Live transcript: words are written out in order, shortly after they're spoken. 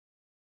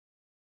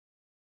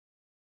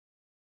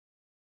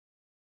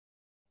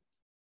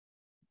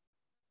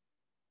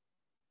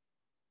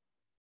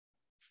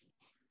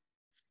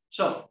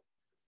चलो,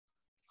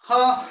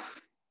 हाँ,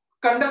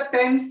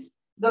 conductance,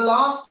 the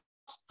last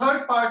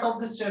third part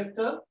of this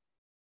chapter.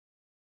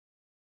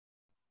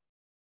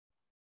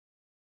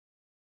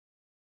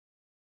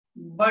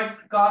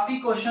 But काफी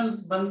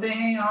क्वेश्चंस बनते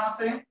हैं यहां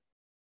से.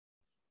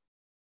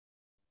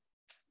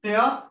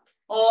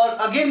 और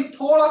अगेन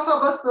थोड़ा सा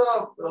बस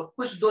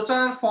कुछ दो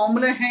चार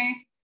फॉर्मूले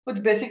हैं, कुछ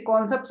बेसिक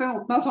कॉन्सेप्ट्स हैं,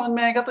 उतना समझ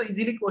में आएगा तो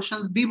इजीली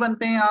क्वेश्चंस भी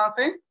बनते हैं यहाँ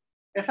से.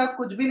 ऐसा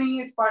कुछ भी नहीं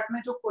है इस पार्ट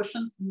में जो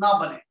क्वेश्चंस ना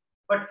बने,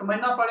 बट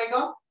समझना पड़ेगा.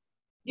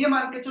 ये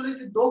मान के चलो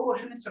कि दो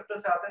क्वेश्चन इस चैप्टर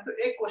से आते हैं तो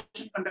एक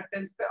क्वेश्चन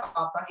कंडक्टेंस पे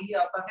आता ही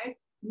आता है.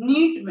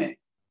 नीट में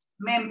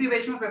मैं एमपी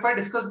बैच में पेपर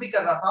डिस्कस भी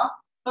कर रहा था,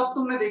 तब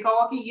तुमने देखा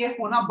होगा कि ये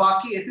होना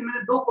बाकी है. ऐसे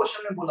मैंने दो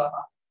क्वेश्चन में बोला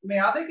था, तुम्हें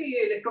याद है कि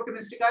ये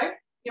इलेक्ट्रोकेमिस्ट्री का है,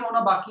 ये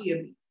होना बाकी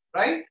है भी,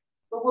 राइट.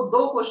 तो वो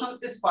दो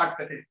क्वेश्चन इस पार्ट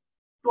पे थे.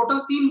 टोटल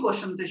तीन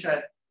क्वेश्चन थे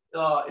शायद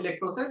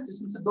इलेक्ट्रो से,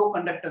 जिसमें से दो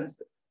कंडक्टेंस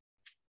थे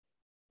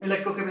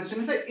इलेक्ट्रोकेमिस्ट्री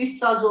में से इस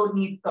साल जो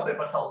नीट का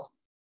पेपर था उसमें.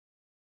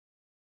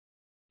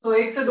 तो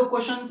एक से दो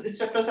क्वेश्चंस इस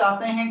चैप्टर से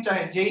आते हैं,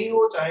 चाहे जेई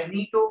हो चाहे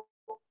नीट हो.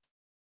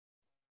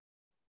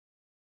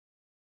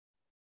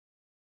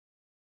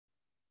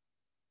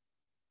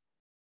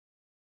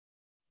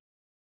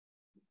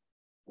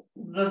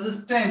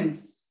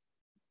 रेजिस्टेंस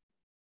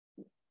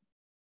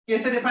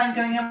कैसे डिफाइन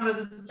करेंगे हम?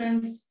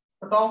 रेजिस्टेंस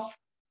बताओ.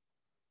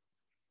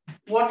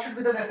 What should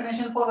be the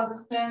definition for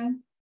resistance?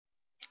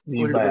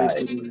 V by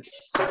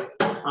I.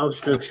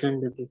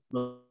 Obstruction to the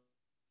flow.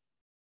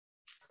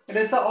 It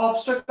is the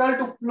obstacle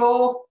to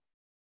flow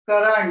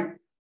current.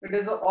 It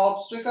is the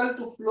obstacle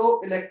to flow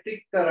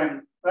electric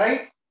current,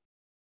 right?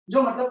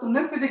 जो मतलब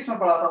तुमने physics में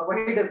पढ़ा था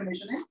वही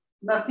definition है.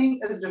 Nothing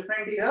is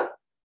different here.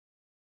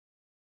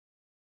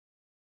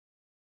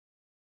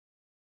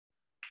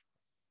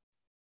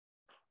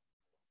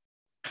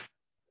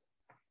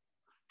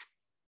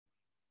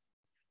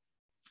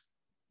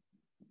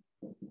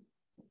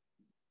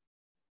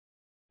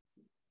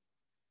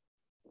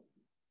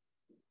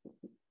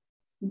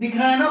 दिख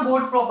रहा है ना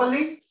board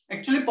properly?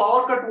 Actually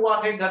power cut हुआ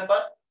है घर पर,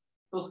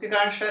 तो उसके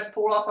कारण शायद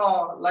थोड़ा सा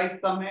लाइट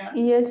कम है.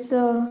 Yes,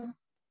 sir.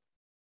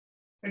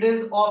 It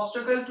is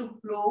obstacle to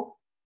flow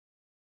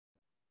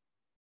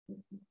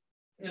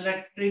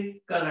electric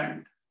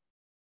current.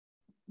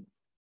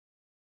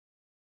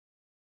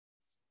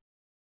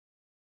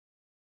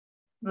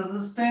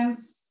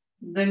 Resistance,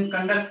 then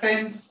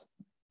conductance.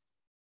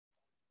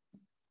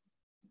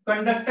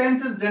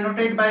 Conductance is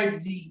denoted by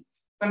G.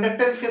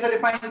 Conductance कैसे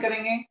डिफाइन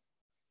करेंगे?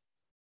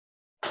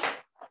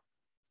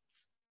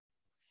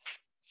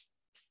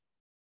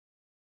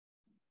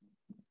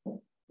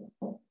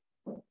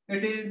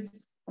 It is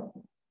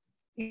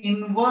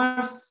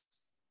inverse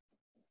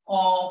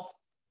of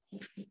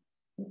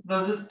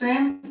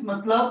resistance.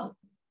 मतलब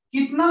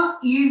कितना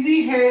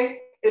इजी है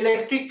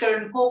इलेक्ट्रिक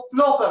करंट को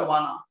फ्लो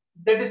करवाना,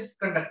 that is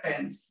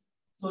conductance.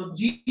 So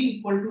G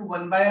equal to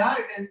 1 by R.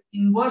 It is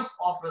inverse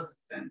of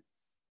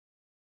resistance.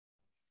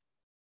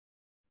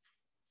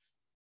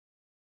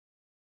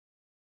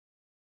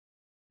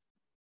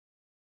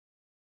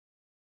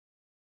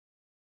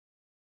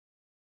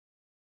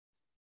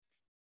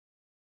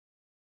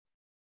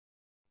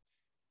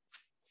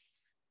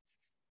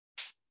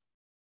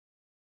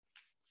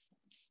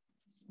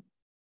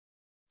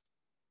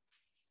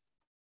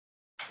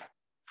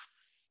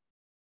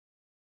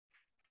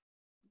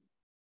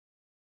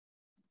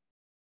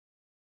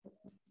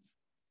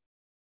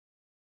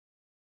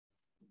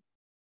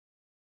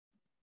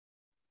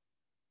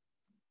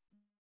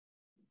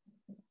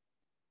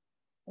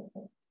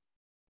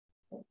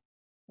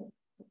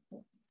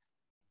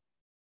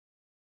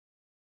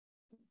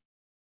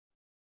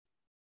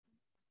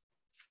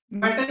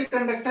 Metallic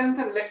conductance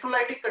and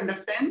electrolytic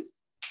conductance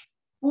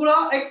पूरा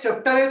एक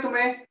chapter है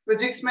तुम्हें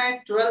फिजिक्स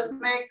में 12th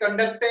में.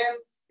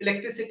 Conductance,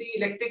 electricity,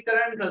 electric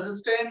current,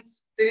 resistance,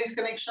 series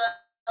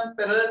connection,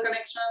 parallel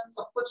connection,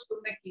 सब कुछ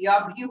तुमने किया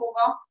भी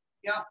होगा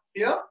या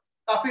क्लियर,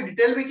 काफी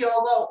डिटेल में किया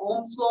होगा.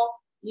 ओम्स लॉ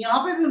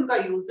यहाँ पे भी उनका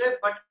यूज है,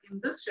 but in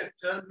this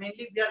chapter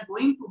mainly we are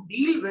going to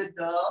deal with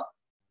the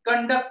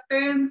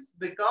conductance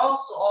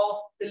because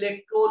of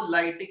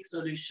electrolytic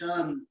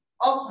solution.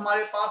 अब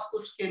हमारे पास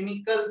कुछ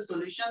केमिकल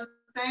सॉल्यूशंस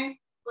हैं,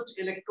 कुछ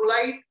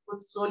इलेक्ट्रोलाइट,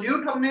 कुछ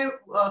सोल्यूट हमने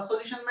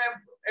सॉल्यूशन में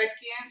ऐड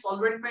किए हैं,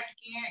 सॉल्वेंट में ऐड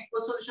किए हैं, एक्वा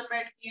सॉल्यूशन में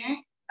ऐड किए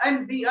हैं,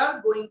 and we are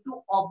going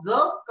to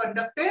observe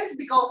conductance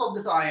because of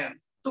this ion.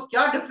 तो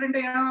क्या डिफरेंट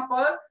है यहाँ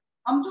पर?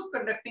 हम जो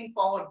कंडक्टिंग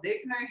पावर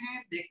देख रहे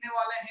हैं, देखने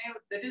वाले हैं,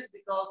 that is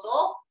because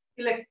of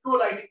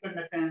electrolytic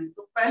conductance.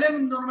 तो पहले हम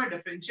इन दोनों में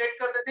डिफरेंशिएट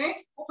कर देते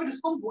हैं और फिर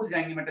इसको हम भूल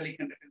जाएंगे मेटालिक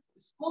कंडक्टेंस.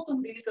 इसको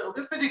तुम डील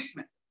करोगे फिजिक्स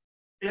में.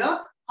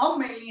 हम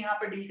मेनली यहाँ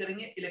पे डील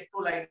करेंगे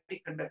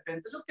इलेक्ट्रोलाइटिक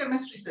कंडक्टेंस जो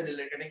केमिस्ट्री से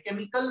रिलेटेड है.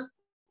 केमिकल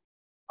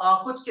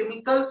कुछ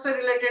केमिकल से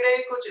रिलेटेड है,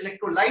 कुछ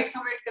इलेक्ट्रोलाइट्स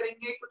हम ऐड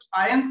करेंगे, कुछ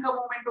आयंस का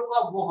मूवमेंट होगा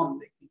वो हम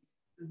देखेंगे.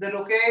 Is that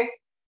okay?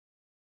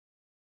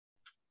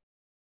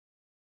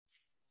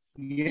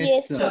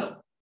 Yes, sir.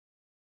 चलो,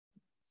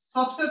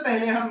 सबसे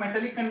पहले हम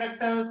मेटालिक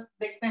कंडक्टर्स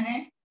देखते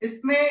हैं.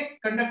 इसमें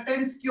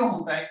कंडक्टेंस क्यों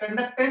होता है?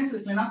 कंडक्टेंस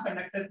लिख लेना,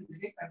 कंडक्टर की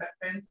जगह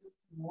conductance is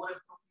more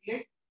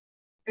appropriate.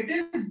 It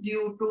is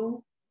due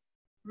to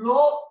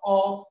flow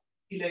of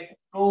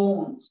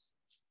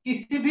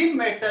भी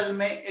मेटल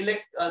में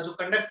जो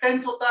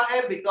कंडक्टेंस होता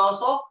है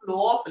because of flow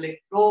of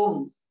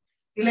electrons.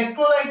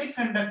 Electrolytic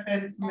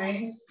conductance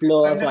में फ्लो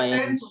ऑफ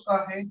कंडक्टेंस आयंस,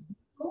 होता है,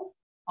 तो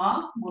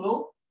हाँ बोलो,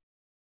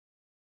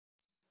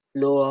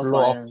 flow of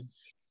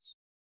ions,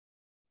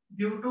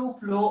 due to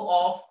flow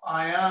of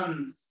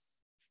ions,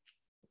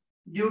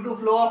 due to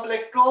flow of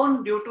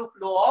electron, due to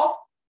flow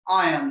of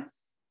ions.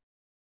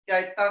 क्या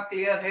इतना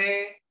क्लियर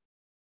है?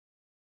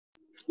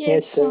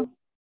 Yes, sir.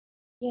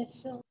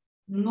 Yes, sir.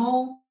 No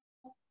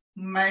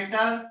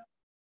matter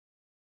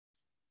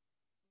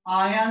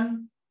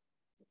ion,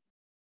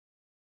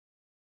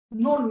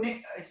 no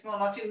इसमें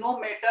होना चाहिए no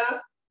matter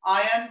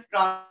ion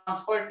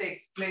transfer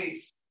takes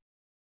place,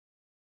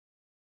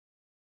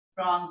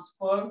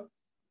 transfer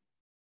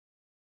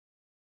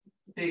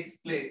takes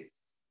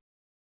place.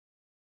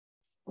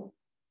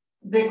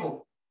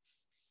 देखो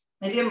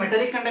यदि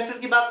metallic conductor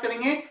की बात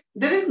करेंगे,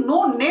 there is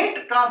no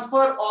net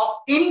transfer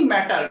of any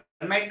matter,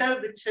 matter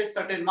which has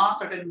certain mass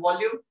certain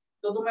volume.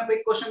 तो तुम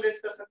एक क्वेश्चन रेज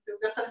कर सकते हो,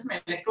 क्या सर इसमें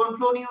इलेक्ट्रॉन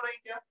फ्लो नहीं हो रही,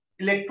 क्या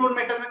इलेक्ट्रॉन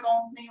मैटर में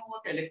काउंट नहीं होगा,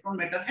 क्या इलेक्ट्रॉन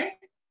मैटर है,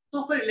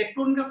 तो फिर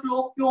इलेक्ट्रॉन का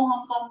फ्लो क्यों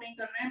हम काउंट नहीं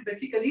कर रहे हैं?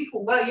 बेसिकली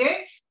होगा ये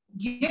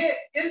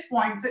इस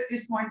पॉइंट से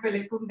इस पॉइंट पे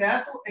इलेक्ट्रॉन गया,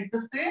 तो एट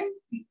द सेम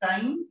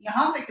टाइम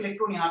यहां से एक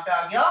इलेक्ट्रॉन यहां पे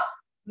आ गया,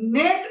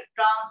 net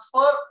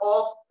transfer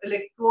of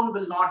electron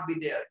will not be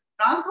there,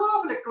 transfer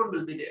of electron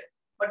will be there,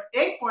 but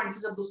एक पॉइंट से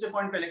जब दूसरे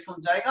पॉइंट पे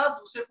इलेक्ट्रॉन जाएगा,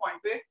 दूसरे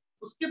पॉइंट पे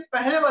उसके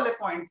पहले वाले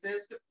पॉइंट से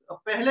उसके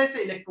पहले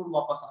से इलेक्ट्रॉन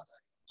वापस आ जाएगा।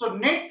 So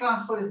net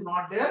transfer is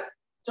not there.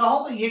 चाहो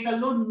तो ये कर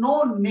लो,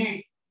 नो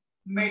नेट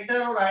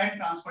मैटर और आयन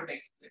ट्रांसफर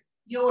टेक्स प्लेस,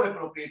 ये और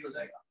एप्रोप्रिएट हो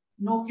जाएगा,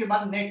 नो के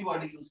बाद नेट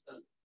वर्ड यूज कर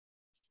लो।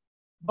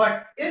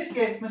 बट इस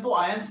केस में तो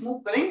आयंस मूव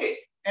करेंगे,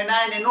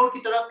 एनायन एनोड की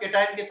तरफ,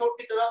 कैटायन कैथोड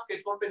की तरफ,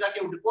 कैथोड पे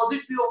जाके वो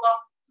डिपॉजिट भी होगा,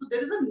 so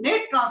there is a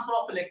net transfer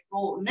of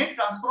electron, net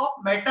transfer of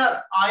matter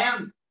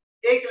ions,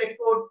 एक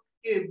इलेक्ट्रोड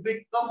की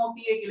बिट कम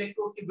होती है, एक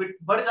इलेक्ट्रोड की बिट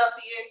बढ़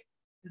जाती है।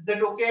 Is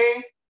that okay?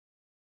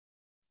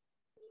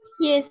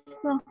 Yes,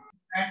 sir.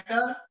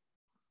 Matter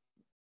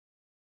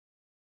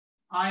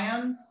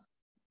ions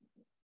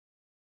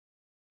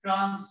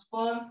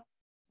transfer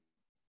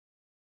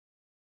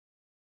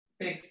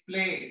takes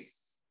place,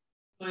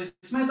 तो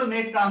इसमें तो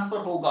नेट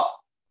ट्रांसफर होगा,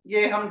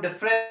 ये हम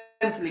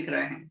डिफरेंस लिख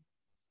रहे हैं,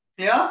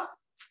 क्या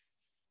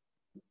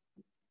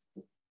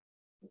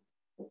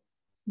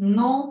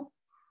no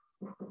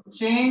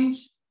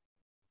change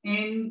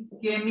in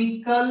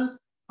chemical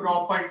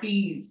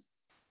properties,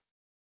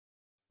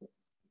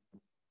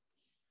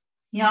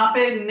 यहाँ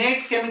पे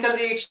नेट केमिकल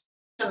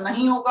रिएक्शन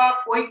नहीं होगा,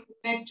 कोई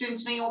नेट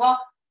चेंज नहीं होगा।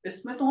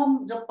 इसमें तो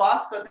हम जब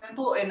पास करते हैं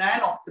तो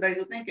एनायन ऑक्सीडाइज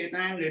होते हैं,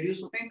 कैटायन रेड्यूस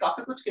होते हैं,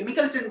 काफी कुछ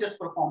केमिकल चेंजेस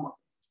परफॉर्म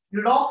होते हैं,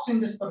 रिडॉक्स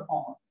चेंजेस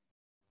परफॉर्म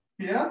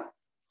होते हैं, clear?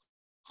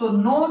 So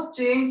no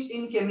change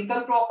in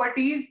chemical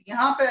properties,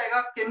 यहाँ पे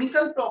आएगा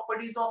chemical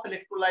properties of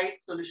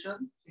electrolyte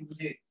solution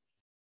changes,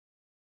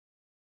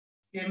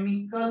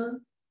 chemical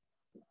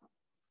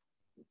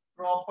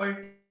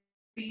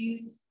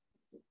properties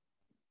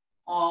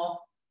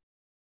of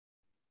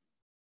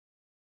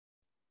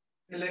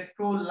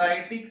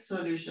electrolytic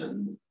solution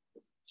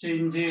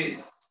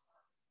changes।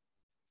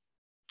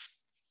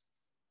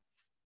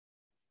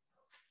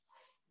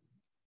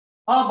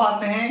 अब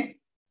आते हैं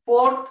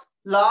fourth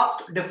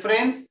last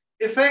difference,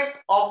 effect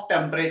of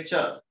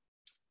temperature.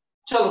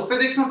 चलो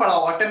फिजिक्स में पढ़ा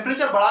होगा,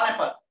 टेम्परेचर बढ़ाने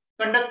पर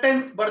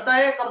कंडक्टेंस बढ़ता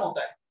है या कम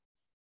होता है?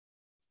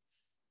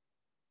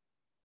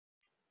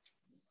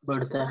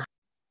 बढ़ता है,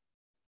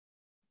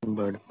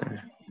 बढ़ता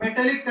है।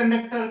 मेटेलिक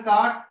कंडक्टर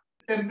का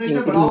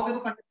टेम्परेचर बढ़ाओगे तो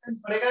कंडक्टेंस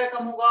बढ़ेगा या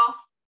कम होगा?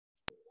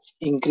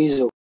 इंक्रीज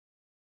हो।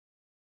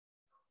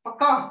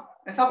 पक्का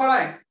ऐसा पढ़ा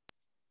है?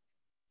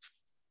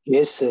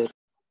 Yes sir.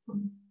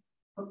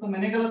 तब तो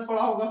मैंने गलत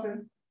पढ़ा होगा फिर।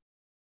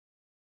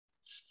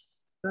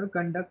 सर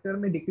कंडक्टर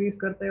में डिक्रीज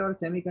करता है और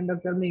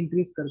सेमीकंडक्टर में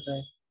इंक्रीज करता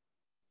है।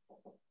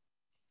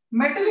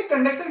 मेटेलिक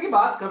कंडक्टर की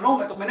बात कर रहा हूं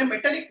मैं, तो मैंने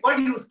मेटेलिक वर्ड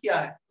यूज किया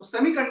है, तो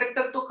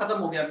सेमीकंडक्टर तो खत्म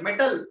हो गया।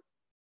 Metal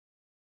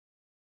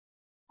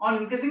on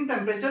increasing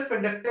temperature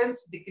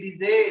conductance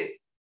decreases,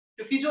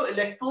 क्योंकि जो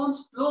इलेक्ट्रॉन्स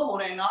फ्लो हो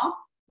रहे हैं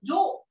ना,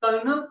 जो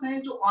कर्नल्स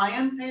हैं, जो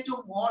आयंस हैं,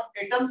 जो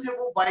एटम्स हैं,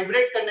 वो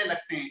वाइब्रेट करने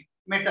लगते हैं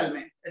मेटल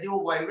में। यदि वो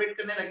वाइब्रेट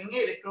करने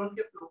लगेंगे, इलेक्ट्रॉन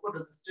के फ्लो को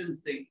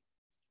रेजिस्टेंस देंगे।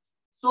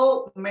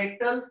 सो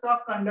मेटल्स का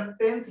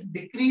कंडक्टेंस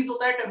डिक्रीज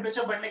होता है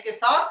टेम्परेचर बढ़ने के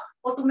साथ।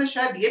 और तुमने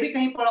शायद ये भी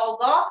कहीं पढ़ा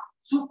होगा,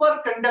 super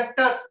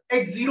conductors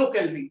eight 0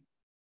 kelvin,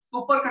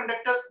 super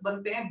conductors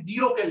बनते हैं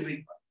 0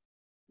 केल्विन पर,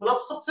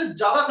 मतलब सबसे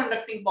ज्यादा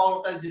कंडक्टिंग पावर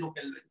होता है 0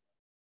 केल्विन।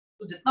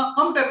 तो जितना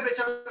कम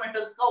टेम्परेचर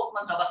मेटल्स का,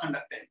 उतना ज्यादा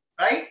कंडक्टेंस,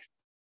 राइट?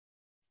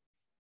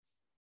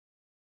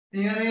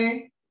 क्लियर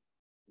है?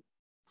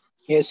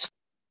 Yes.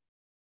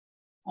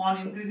 On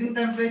increasing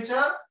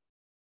temperature,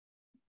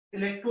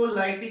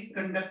 electrolytic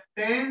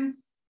conductance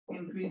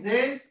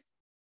increases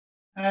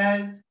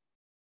as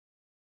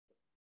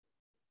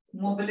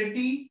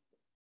mobility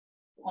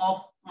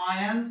of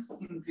ions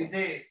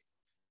increases।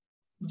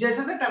 जैसे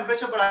जैसे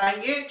टेम्परेचर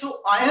बढ़ाएंगे, जो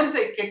आयन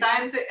से,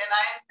 केटायन से,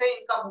 एनायन से,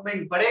 इनका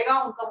मूवमेंट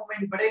बढ़ेगा, उनका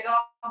मूवमेंट बढ़ेगा,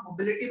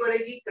 मोबिलिटी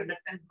बढ़ेगी,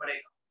 कंडक्टेंस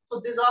बढ़ेगा। तो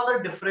दिस आर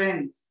द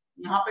डिफरेंस।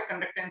 यहाँ पे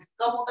कंडक्टेंस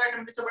कम होता है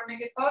टेम्परेचर बढ़ने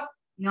के साथ,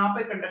 यहाँ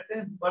पे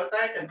कंडक्टेंस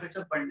बढ़ता है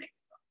टेम्परेचर बढ़ने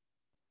के साथ.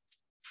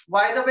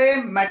 By the way,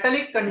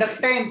 metallic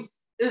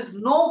conductance is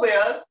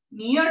nowhere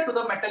near to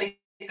the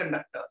metallic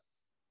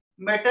conductors.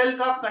 Metal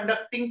का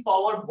कंडक्टिंग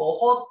पावर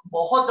बहुत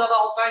बहुत ज्यादा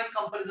होता है in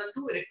comparison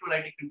to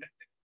electrolytic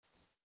conductance.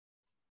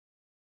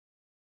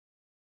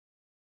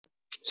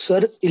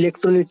 Sir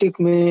electrolytic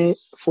में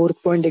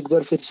फोर्थ पॉइंट एक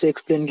बार फिर से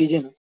एक्सप्लेन कीजिए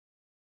ना.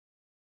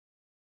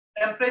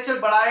 टेम्परेचर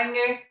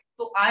बढ़ाएंगे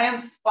तो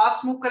आयंस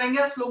फास्ट मूव करेंगे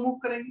या स्लो मूव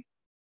करेंगे?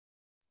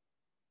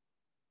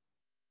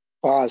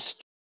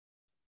 फास्ट.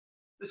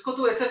 इसको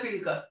तू ऐसे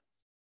फील कर.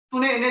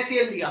 तूने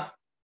NaCl लिया,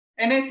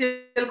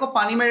 NaCl को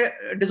पानी में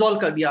डिसॉल्व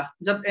कर दिया.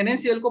 जब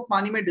NaCl को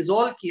पानी में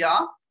डिसॉल्व किया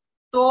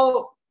तो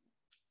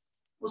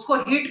उसको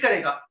हीट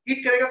करेगा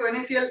तो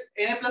NaCl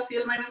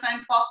Na+Cl-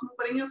 ion fast move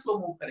करेंगे या स्लो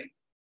मूव करेंगे?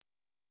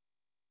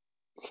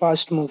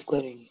 फास्ट मूव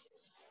करेंगे.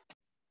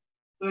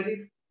 तो यदि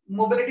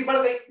मोबिलिटी बढ़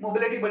गई,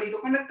 मोबिलिटी बढ़ी तो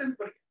कंडक्टेंस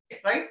बढ़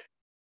गई, राइट?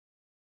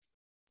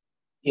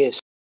 यस.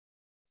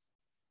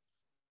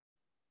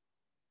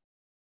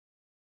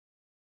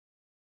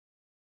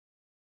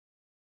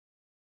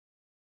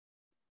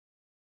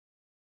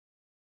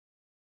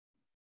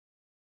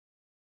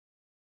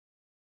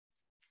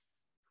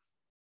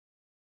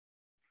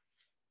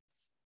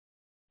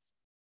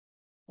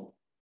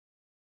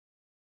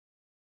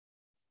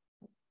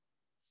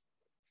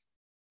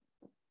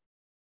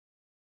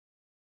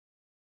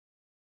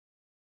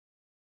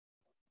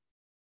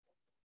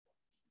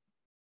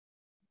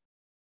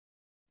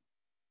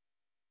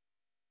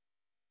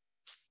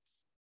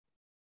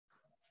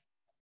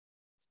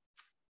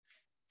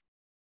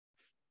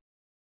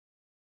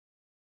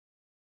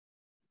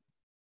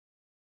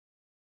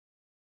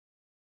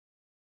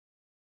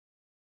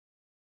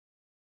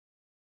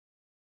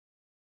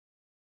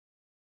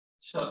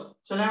 चलो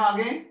चले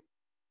आगे.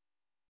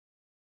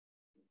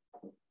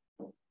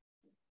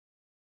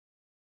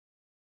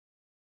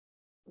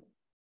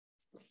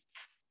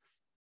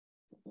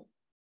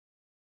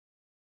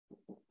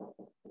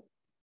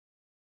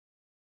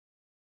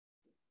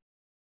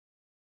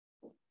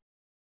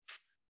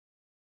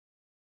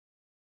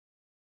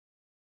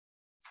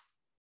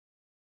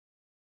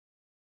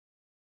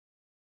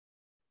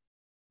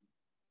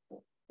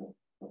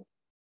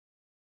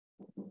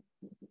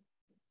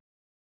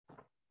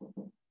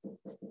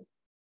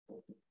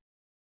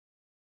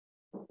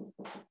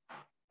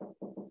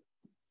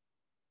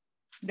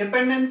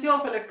 Dependency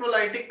of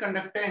electrolytic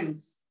conductance.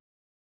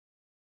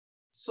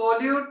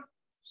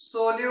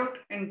 solute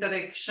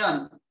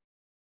interaction.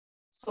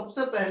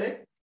 सबसे पहले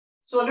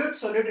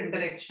solute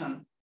interaction.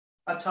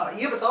 अच्छा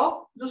ये बताओ,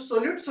 जो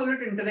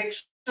solute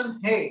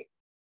interaction है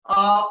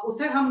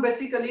उसे हम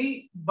बेसिकली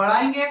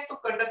बढ़ाएंगे तो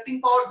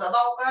कंडक्टिंग पावर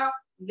ज्यादा होगा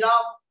या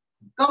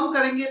कम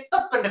करेंगे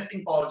तब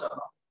कंडक्टिंग पावर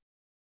ज्यादा?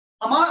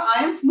 हमारा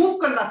आयंस मूव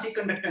करना चाहिए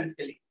कंडक्टेंस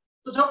के लिए.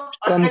 तो जब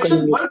कम अट्रैक्शन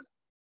करेंगे. बढ़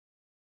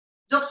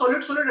जब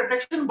solute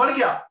अट्रैक्शन बढ़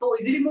गया तो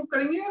इजीली मूव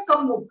करेंगे या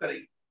कम मूव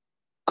करेंगे?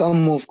 कम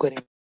मूव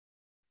करेंगे.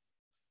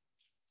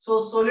 So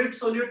solute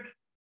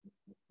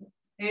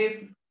if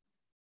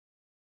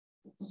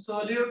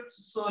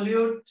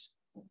solute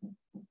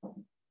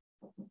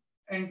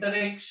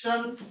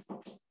interaction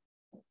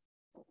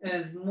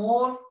is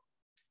more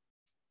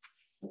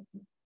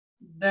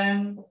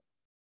than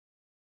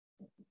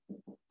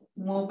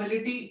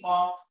mobility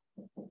of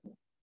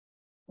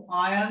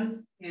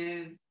ions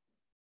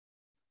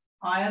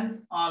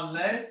are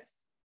less,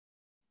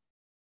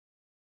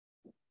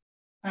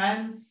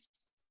 hence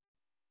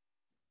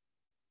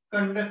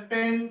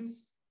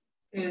conductance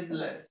is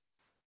less.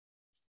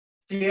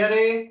 Clear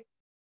है?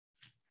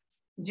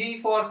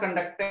 G for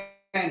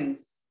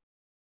conductance.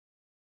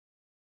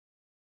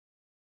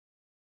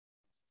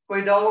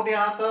 कोई डाउट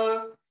यहां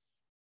तक?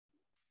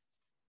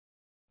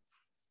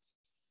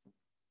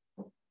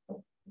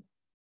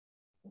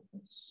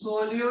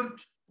 solute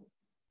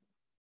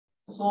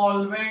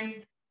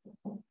solvent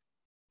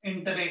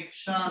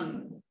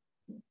interaction.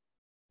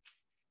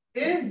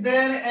 Is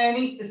there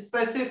any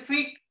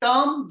specific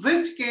term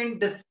which can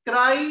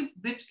describe,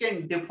 which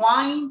can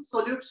define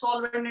solute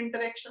solvent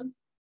interaction?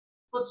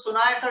 कुछ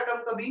सुना है ऐसा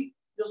term कभी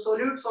जो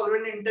solute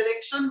solvent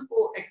interaction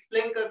को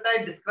एक्सप्लेन करता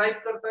है,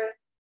 डिस्क्राइब करता है?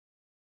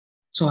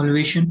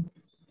 सॉल्वेशन.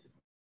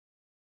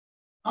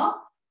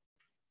 हाँ,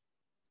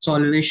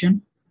 सॉल्वेशन.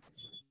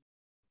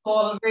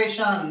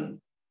 सॉल्वेशन.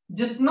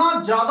 जितना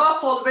ज्यादा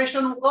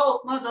सॉल्वेशन होगा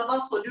उतना ज्यादा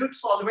सोल्यूट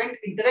सॉल्वेंट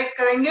इंटरेक्ट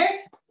करेंगे,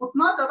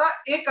 उतना ज्यादा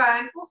एक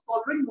आयन को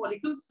सॉल्वेंट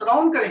मॉलिक्यूल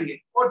सराउंड करेंगे,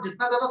 और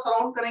जितना ज्यादा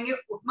सराउंड करेंगे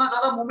उतना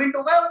ज्यादा मूवमेंट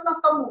होगा या उतना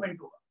कम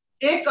मूवमेंट होगा?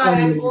 एक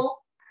आयन को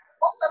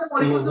बहुत सारे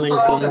मॉलिक्यूल से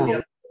सराउंड कर लिया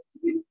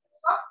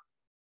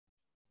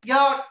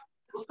या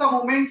उसका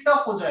मूवमेंट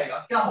टफ हो जाएगा,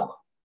 क्या होगा?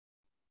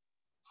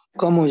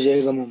 कम हो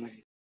जाएगा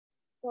मूवमेंट.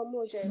 कम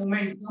हो जाएगा.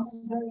 मूवमेंट कम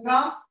हो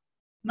जाएगा.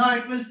 Now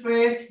it will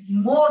face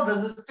more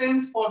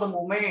resistance for the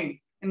movement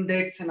in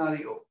that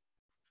scenario.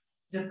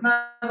 जितना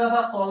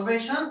ज्यादा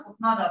सॉल्वेशन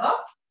उतना ज्यादा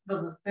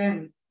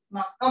रेजिस्टेंस,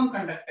 उतना कम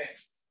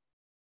conductance.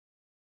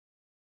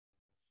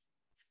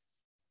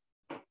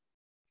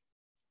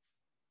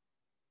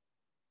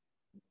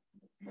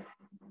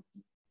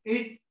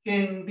 It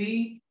can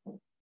be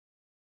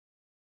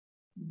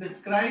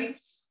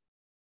describes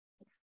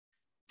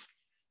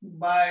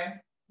by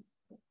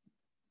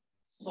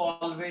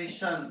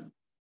solvation,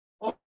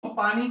 और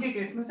पानी के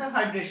केस में से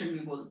हाइड्रेशन भी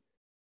बोलते हैं।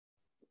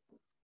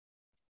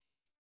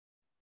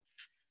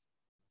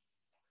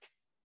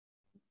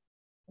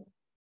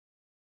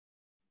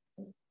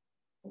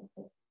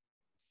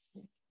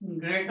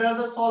 Greater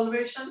the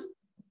solvation,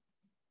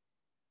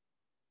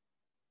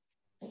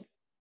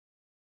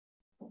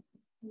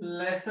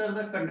 lesser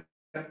the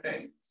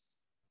conductance.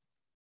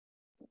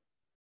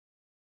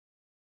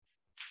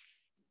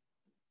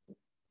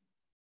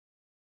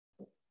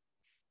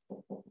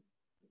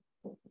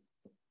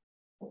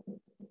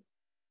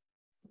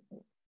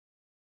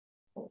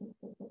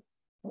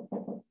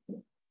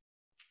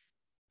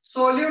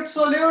 Solute,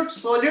 solute,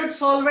 solute,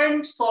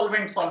 solvent,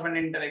 solvent, solvent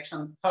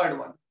interaction. Third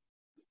one.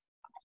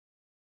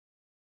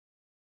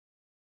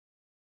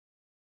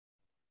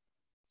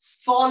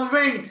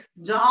 Solvent,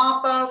 जहां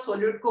पर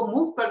सोल्यूट को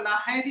मूव करना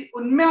है, यदि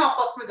उनमें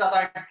आपस में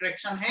ज्यादा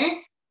इंटरेक्शन है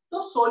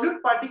तो सोल्यूट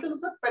पार्टिकल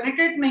उसे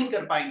पेनिट्रेट नहीं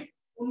कर पाएंगे,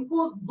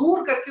 उनको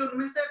दूर करके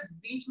उनमें से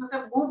बीच में से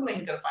मूव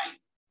नहीं कर पाएंगे।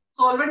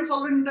 सॉल्वेंट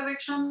सॉल्वेंट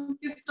इंटरेक्शन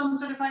किस टर्म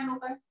से डिफाइन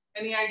होता है?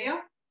 Any idea?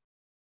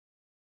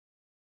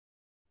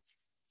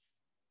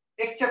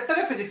 एक चैप्टर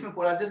है फिजिक्स में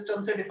पूरा जिस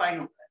टर्म से डिफाइन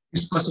होता है।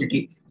 विस्कोसिटी।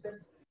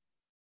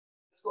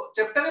 इसको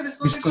चैप्टर है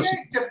विस्कोसिटी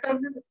है, एक चैप्टर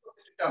में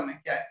विस्कोसिटी टर्म है,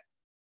 क्या है?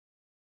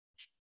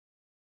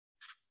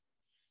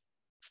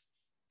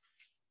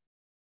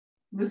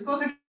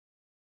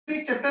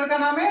 विस्कोसिटी चैप्टर का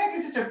नाम है,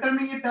 किसी चैप्टर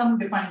में ये टर्म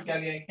डिफाइन किया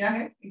गया है, क्या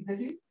है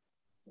एग्जैक्टली?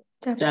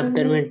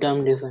 चैप्टर में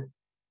term define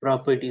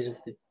properties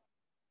of the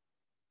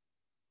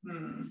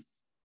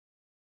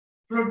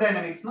fluid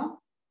dynamics,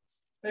 no?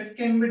 It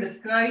can be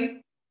described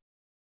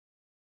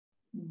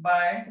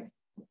by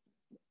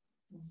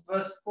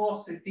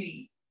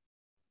viscosity.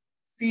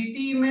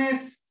 CT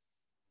में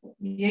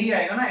यही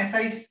आएगा ना,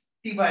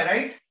 SI by,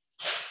 right?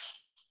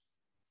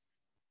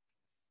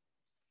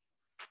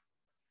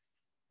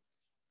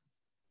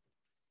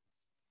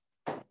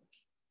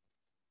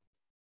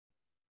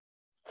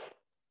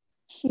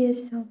 Yes,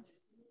 sir.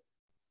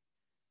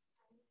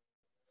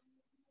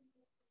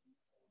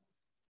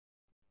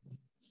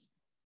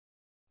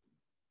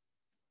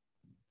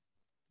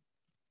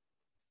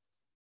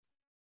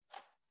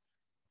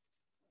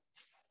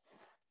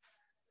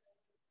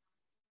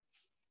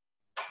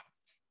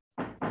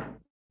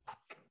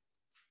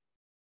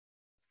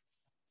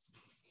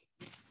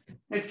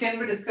 It can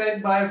be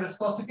described by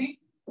viscosity.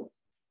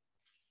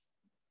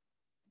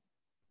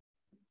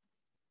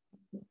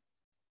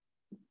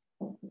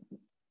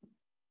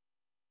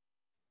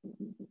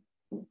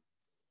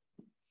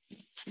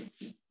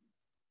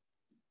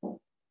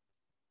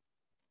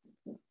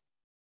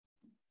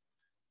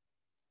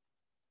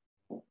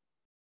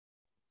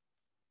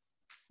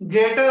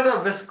 Greater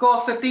the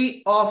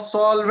viscosity of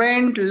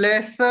solvent,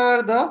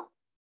 lesser the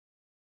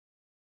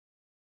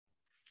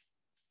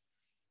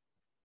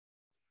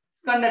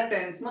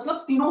conductance. मतलब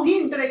तीनों ही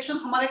interaction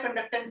हमारे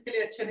conductance के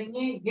लिए अच्छे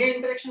नहीं है। ये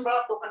इंटरेक्शन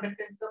बढ़ा तो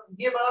कंडक्टेंस कम,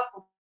 ये बढ़ा तो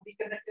भी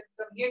कंडक्टेंस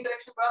कम, ये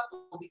इंटरेक्शन बढ़ा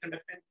तो भी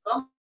कंडक्टेंस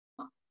कम।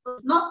 तो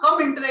जितना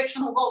कम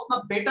इंटरेक्शन होगा उतना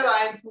बेटर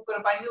आयंस मूव कर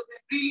पाएंगे, उतने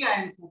फ्रीली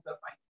आयंस मूव कर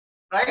पाएंगे,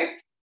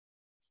 right?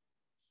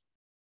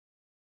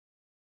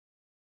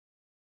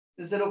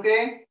 Is that okay?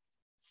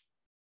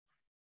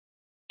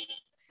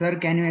 Sir,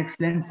 can you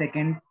explain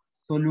second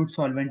solute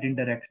solvent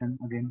interaction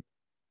again?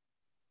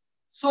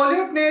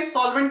 Solute ने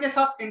सॉल्वेंट के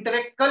साथ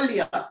इंटरेक्ट कर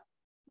लिया,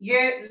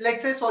 ये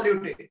लेट्स से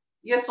सोल्यूट है,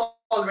 ये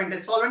सॉल्वेंट है,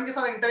 सॉल्वेंट के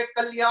साथ इंटरेक्ट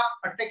कर लिया,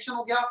 अट्रैक्शन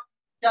हो गया,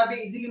 क्या भी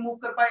इजीली मूव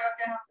कर पाएगा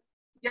क्या यहाँ से?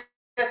 या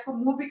इसको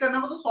मूव भी करना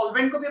हो तो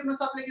सॉल्वेंट को भी अपने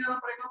साथ लेके जाना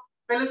पड़ेगा।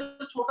 पहले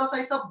जो छोटा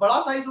साइज था बड़ा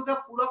साइज हो गया,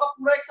 पूरा का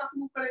पूरा एक साथ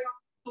मूव करेगा।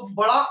 तो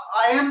बड़ा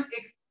आयन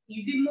एक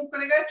इजी मूव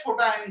करेगा या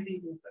छोटा आयन इजी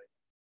मूव करेगा?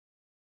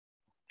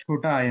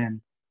 छोटा आयन।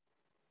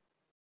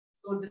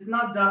 तो जितना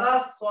ज्यादा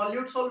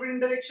सॉल्यूट सॉल्वेंट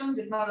इंटरेक्शन,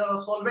 जितना ज्यादा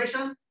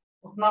सॉल्वेशन,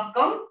 उतना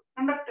कम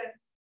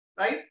conductance,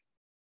 right?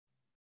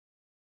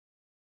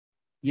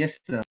 Yes,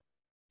 sir.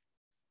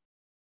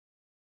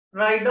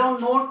 Write down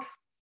note.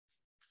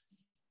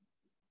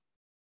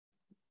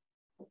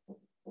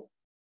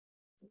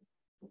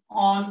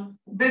 On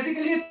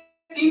basically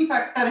तीन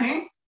फैक्टर हैं,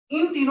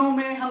 इन तीनों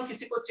में हम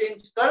किसी को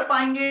चेंज कर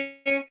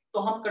पाएंगे तो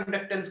हम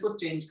कंडक्टेंस को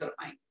चेंज कर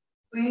पाएंगे।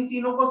 तो इन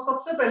तीनों को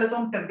सबसे पहले तो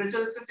हम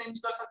टेम्परेचर से चेंज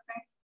कर सकते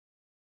हैं।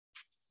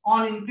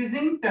 On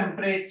increasing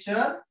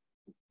temperature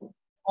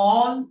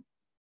all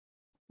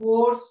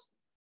force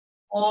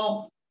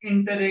of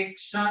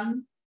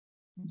interaction,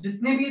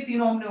 जितने भी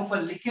तीनों हमने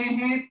ऊपर लिखे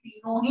हैं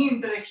तीनों ही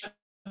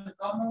इंटरेक्शन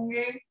कम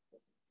होंगे।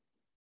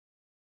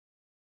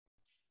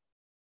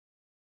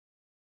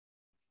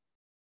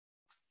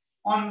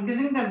 On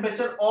increasing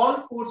temperature,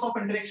 all force of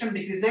interaction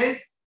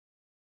decreases,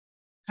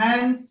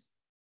 hence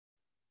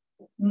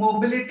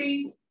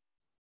mobility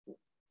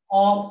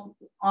of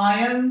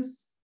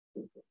ions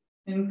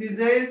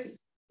increases,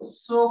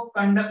 so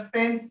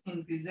conductance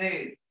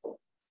increases.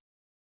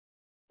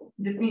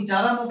 जितनी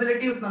ज्यादा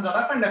मोबिलिटी उतना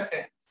ज्यादा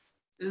conductance.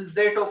 Is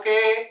that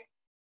okay?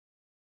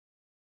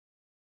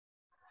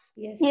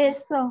 Yes,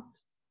 sir.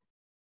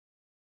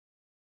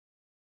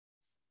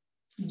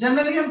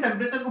 Generally हम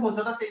टेम्परेचर को बहुत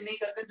ज्यादा चेंज नहीं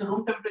करते, जो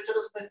रूम टेम्परेचर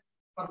उस पर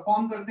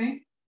परफॉर्म करते हैं।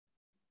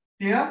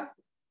 क्लियर?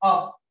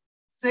 अब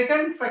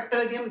सेकंड फैक्टर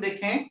यदि हम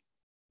देखें,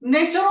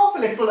 nature of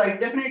electrolyte,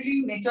 definitely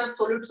nature,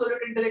 solid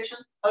solid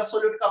interaction, her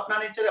solid का अपना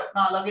नेचर है,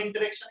 अपना अलग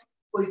इंटरेक्शन है,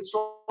 कोई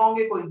स्ट्रॉन्ग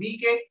है कोई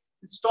वीक है,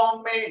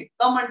 स्ट्रॉन्ग में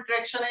कम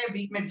अट्रैक्शन है,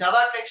 वीक में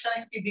ज्यादा अट्रैक्शन है,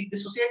 क्योंकि वीक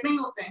डिसोसिएट नहीं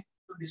होते हैं,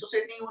 तो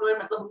डिसोसिएट नहीं हो रहे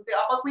मतलब उनके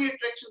आपस में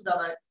अट्रैक्शन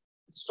ज्यादा है।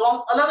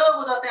 स्ट्रॉन्ग अलग अलग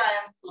हो जाते हैं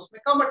आयंस, तो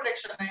उसमें कम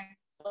अट्रैक्शन है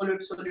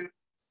सॉलिड सॉलिड।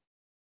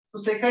 तो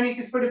सेकंड ये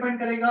किस पे डिपेंड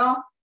करेगा,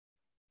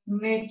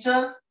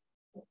 नेचर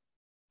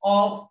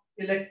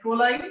ऑफ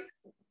इलेक्ट्रोलाइट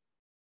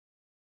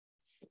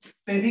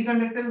पे भी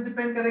कंडक्टेंस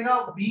डिपेंड करेगा,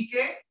 वीक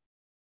है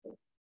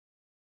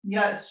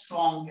या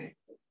स्ट्रॉन्ग है।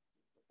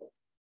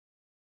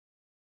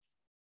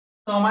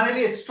 तो हमारे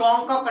लिए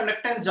स्ट्रॉन्ग का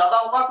कंडक्टेंस ज्यादा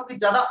होगा क्योंकि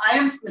ज्यादा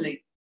आयंस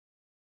मिलेंगे,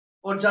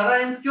 और ज्यादा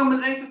आयंस क्यों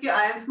मिल रहे हैं, क्योंकि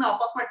आयंस में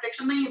आपस में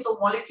अट्रैक्शन नहीं है, तो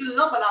मॉलिक्यूल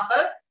ना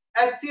बनाकर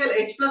HCl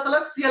H+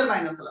 अलग Cl-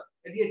 अलग,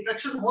 यदि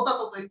अट्रैक्शन होता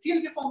तो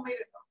HCl के फॉर्म में ही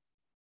रहता।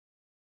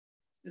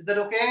 Is that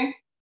okay?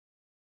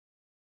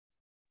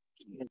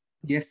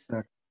 Yes,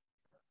 sir.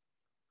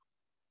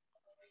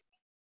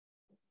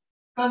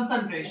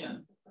 Concentration,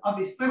 अब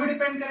इस पे भी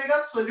डिपेंड करेगा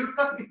सॉल्यूट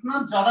का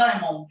कितना ज्यादा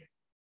अमाउंट है,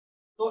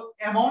 तो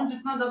अमाउंट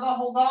जितना ज्यादा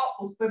होगा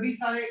उस पे भी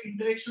सारे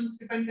इंटरेक्शंस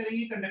डिपेंड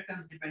करेंगे,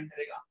 कंडक्टेंस डिपेंड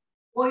करेगा।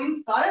 और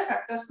इन सारे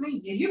फैक्टर्स में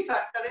यही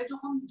फैक्टर है जो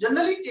हम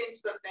जनरली चेंज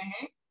करते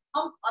हैं,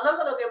 हम अलग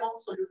अलग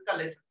अमाउंट सॉल्यूट का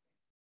ले सकते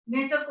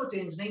हैं, नेचर को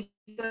चेंज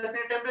नहीं करते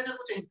हैं, टेम्परेचर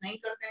को चेंज नहीं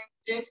करते हैं,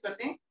 चेंज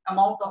करते हैं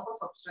amount of a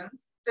substance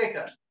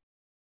taken.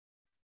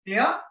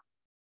 Clear?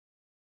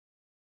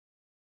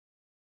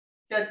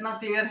 क्या इतना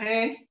क्लियर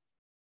है?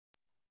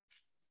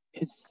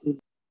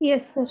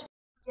 Yes, sir.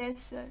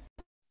 Yes, sir.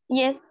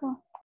 Yes, sir.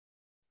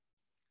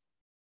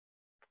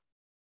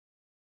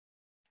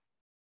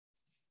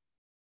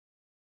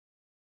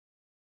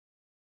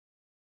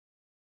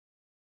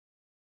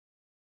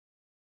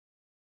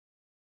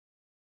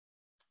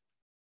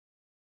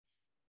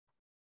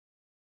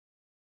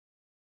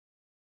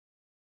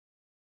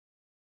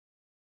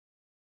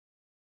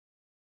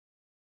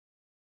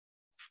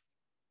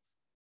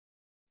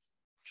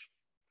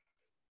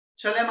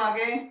 चले हम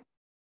आगे।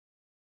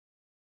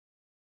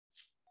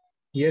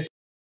 Yes.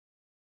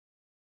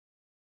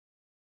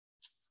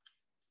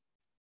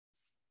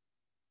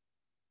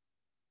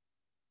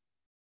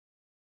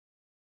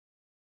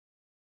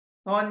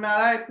 समझ में आ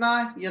रहा है इतना?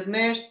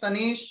 यज्ञेश,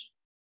 तनीश,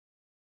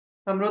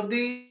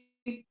 समृद्धि,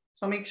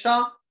 समीक्षा?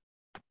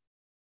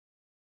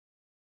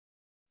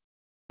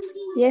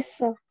 Yes,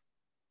 sir.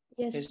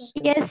 Yes, Yes, sir.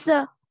 sir. Yes,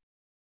 sir.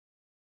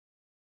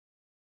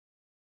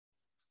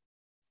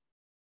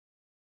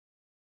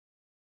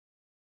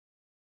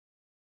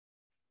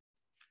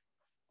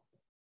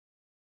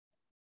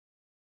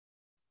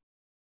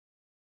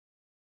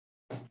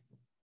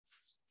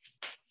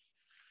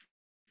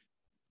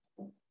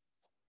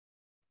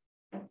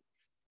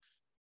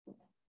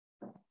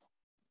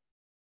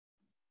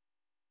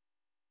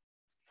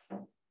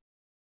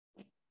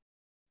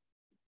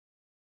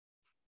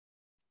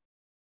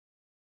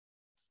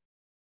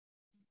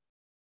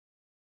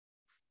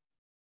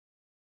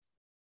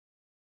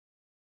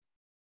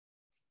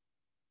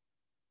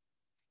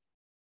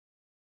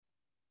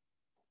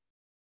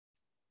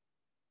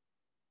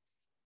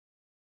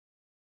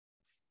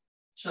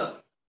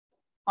 चलो,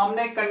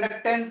 हमने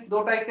कंडक्टेंस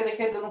दो टाइप के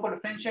देखे, दोनों को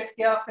डिफरेंशिएट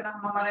किया, फिर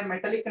हम हमारे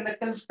मेटेलिक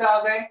कंडक्टेंस पे आ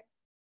गए।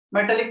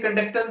 मेटेलिक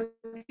कंडक्टेंस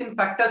किन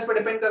फैक्टर्स पे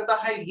डिपेंड करता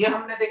है ये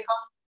हमने देखा।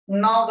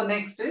 Now the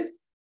next is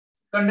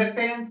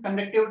conductance,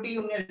 conductivity,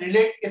 उन्हें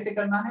रिलेट कैसे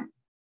करना है।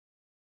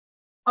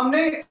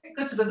 हमने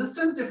कुछ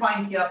रेजिस्टेंस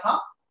डिफाइन किया था,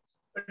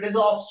 it is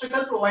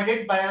obstacle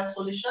provided by a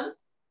solution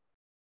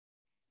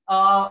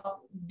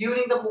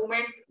during the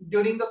movement,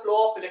 during the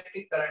flow of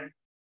electric current।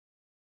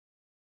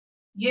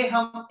 ये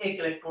हम एक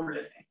इलेक्ट्रोड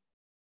लेते हैं,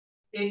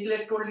 एक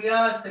इलेक्ट्रोड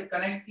लिया, इसे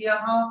कनेक्ट किया,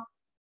 हम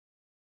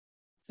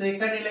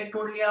सेकंड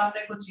इलेक्ट्रोड लिया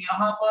हमने कुछ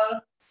यहां पर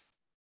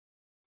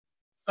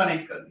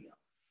कनेक्ट कर दिया।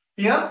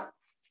 क्लियर?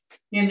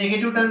 ये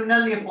नेगेटिव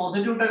टर्मिनल, ये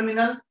पॉजिटिव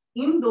टर्मिनल,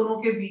 इन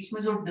दोनों के बीच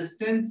में जो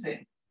डिस्टेंस है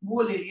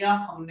वो ले लिया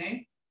हमने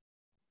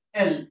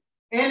L।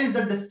 L is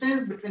the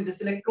distance between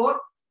this electrode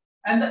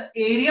and the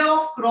area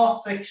of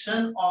cross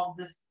section of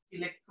this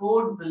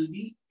electrode will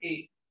be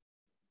A।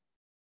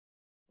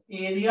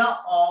 area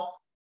of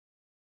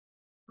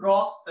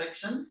cross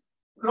section,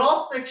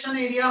 cross section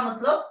area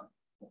मतलब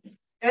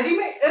यदि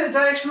मैं इस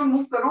डायरेक्शन में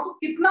मूव कर रहा हूं तो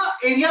कितना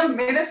एरिया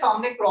मेरे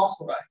सामने क्रॉस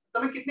हो रहा है, तो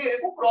मैं कितने एरिया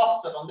को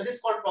क्रॉस कर रहा हूं, that is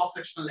called cross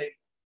sectional area.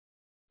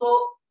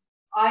 तो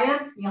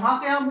आयंस यहां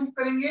से यहां मूव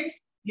करेंगे,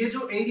 ये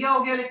जो एरिया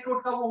हो गया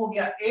इलेक्ट्रोड का वो हो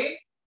गया A,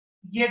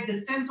 ये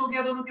डिस्टेंस हो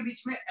गया दोनों के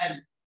बीच में L।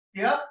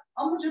 क्लियर?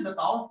 अब मुझे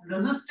बताओ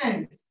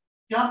रेजिस्टेंस,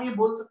 क्या हम ये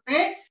बोल सकते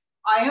हैं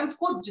आयंस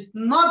को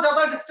जितना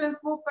ज्यादा डिस्टेंस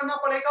मूव करना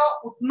पड़ेगा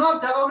उतना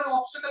ज्यादा उन्हें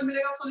ऑब्स्टेकल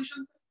मिलेगा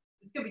सॉल्यूशन से?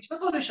 इसके बीच में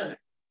सॉल्यूशन है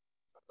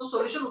तो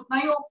सॉल्यूशन उतना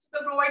ही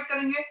ऑब्स्टेकल प्रोवाइड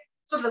करेंगे।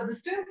 So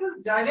resistance is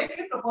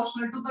directly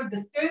proportional to the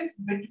distance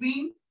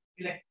between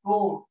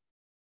electrode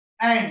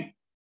and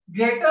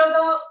greater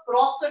the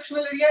cross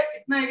sectional area,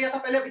 इतना एरिया था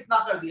पहले, अब इतना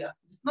कर दिया,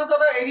 जितना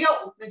ज्यादा एरिया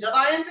उतने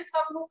ज्यादा आयंस एक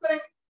साथ मूव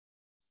करेंगे।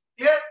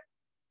 क्लियर?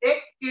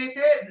 एक केस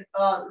है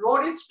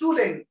road is 2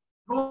 lane,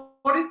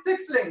 road is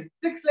 6 लेन,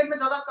 6 लेन में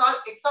ज्यादा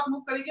कार एक साथ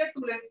मूव करेगी या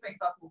 2 लेन्स में एक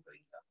साथ मूव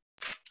करेगी?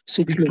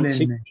 6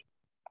 लेन में।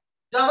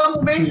 ज्यादा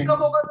मूवमेंट lane.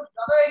 कब होगा? तो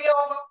ज्यादा एरिया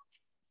होगा।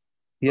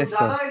 Yes, तो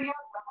ज्यादा एरिया,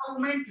 ज्यादा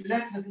movement,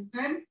 less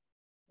resistance,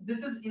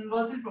 this is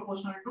inversely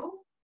proportional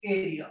to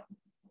area.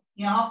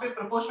 यहाँ पे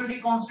प्रोपोर्शनलिटी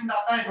कांस्टेंट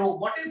आता है रो।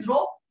 What is row?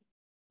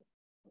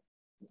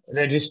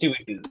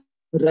 Resistivity.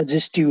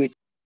 Resistivity.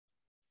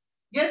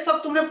 ये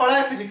सब तुमने पढ़ा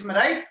है फिजिक्स में,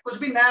 राइट? कुछ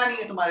भी नया नहीं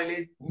है तुम्हारे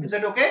लिए। Is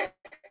it okay?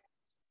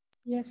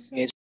 Yes, sir.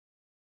 Yes.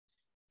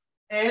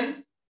 L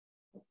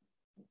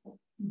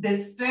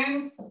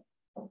distance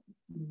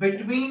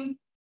between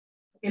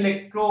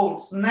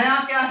electrodes. नया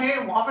क्या है?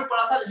 वहां पे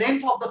पढ़ा था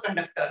लेंथ ऑफ द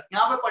कंडक्टर,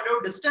 यहाँ पे पढ़े हो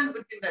डिस्टेंस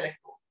बिटवीन द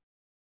इलेक्ट्रोड।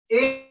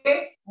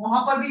 ए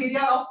वहां पर भी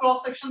एरिया ऑफ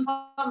क्रॉस सेक्शन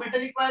था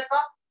मेटेलिक वायर का,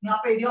 यहाँ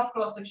पे area of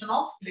cross section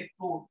of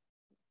electrode,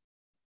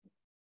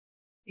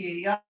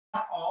 area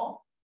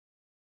of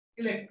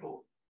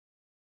electrode.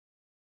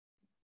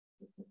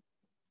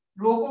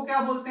 रो को क्या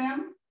बोलते हैं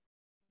हम?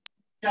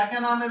 क्या क्या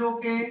नाम है रो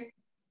के?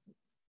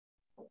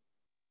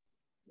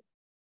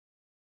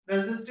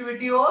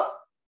 रेजिस्टिविटी और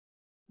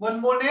one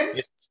more name?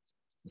 Yes.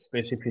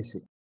 Specificity.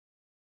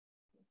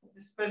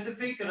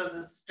 Specific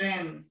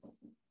resistance.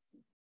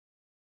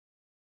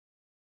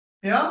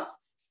 या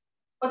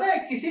पता है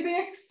किसी भी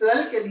एक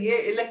सेल के लिए,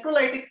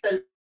 इलेक्ट्रोलाइटिक सेल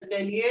के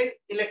लिए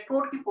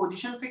इलेक्ट्रोड की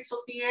पोजीशन फिक्स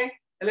होती है,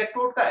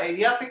 इलेक्ट्रोड का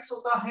एरिया फिक्स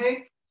होता है,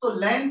 तो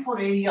लेंथ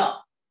और एरिया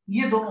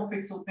ये दोनों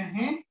फिक्स होते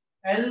हैं।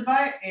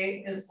 L/A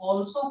is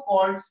also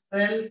called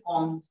cell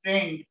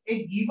constant।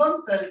 एक गिवन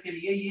सेल के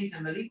लिए ये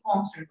जनरली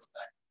कांस्टेंट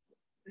होता है।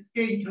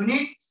 इसके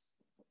यूनिट्स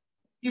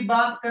की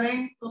बात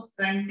करें तो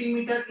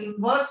सेंटीमीटर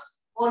इनवर्स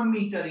और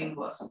मीटर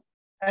इनवर्स।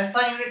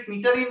 ऐसा यूनिट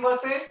मीटर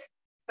इनवर्स है,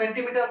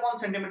 centimetre upon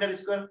centimetre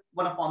square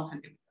 1 upon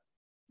centimetre,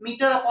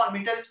 metre upon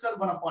metre square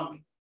 1 upon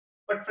metre,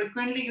 but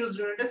frequently used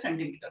unit है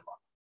सेंटीमीटर।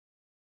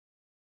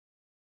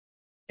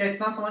 क्या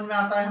इतना समझ में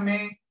आता है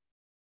हमें?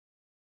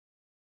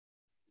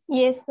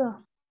 Yes, sir.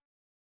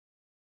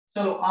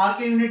 चलो आर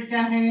के यूनिट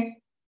क्या है?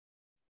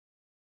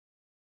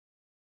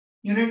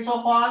 Units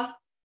of are,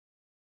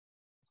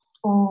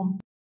 Ohm.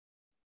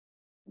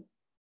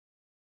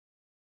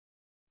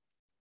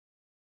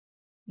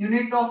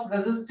 Unit of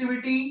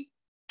resistivity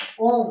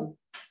Om,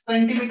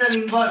 centimetre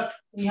inverse,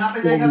 यहाँ पे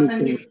Ohm जाएगा meter.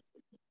 Centimetre,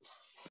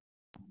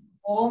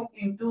 ohm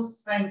into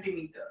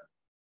centimetre,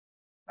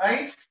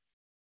 right?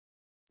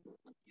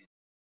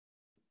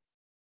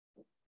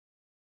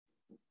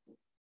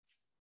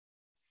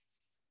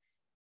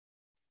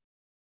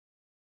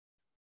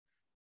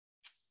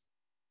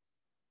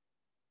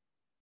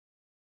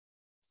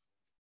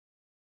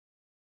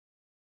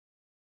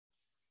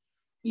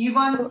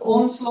 Even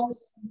Ohm's law is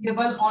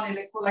applicable on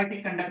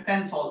electrolytic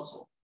conductance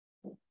also.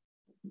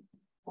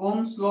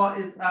 Ohm's law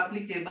is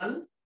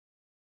applicable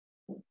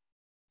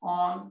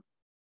on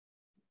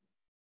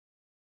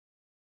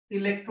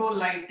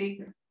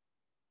electrolytic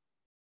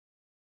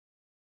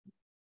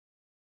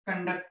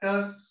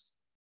conductors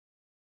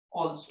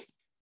also.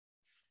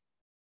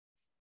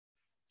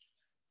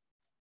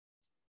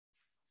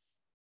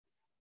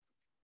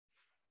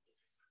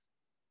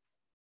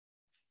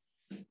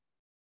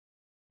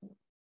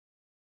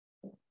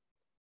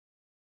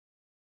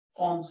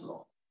 Ohm's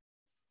law.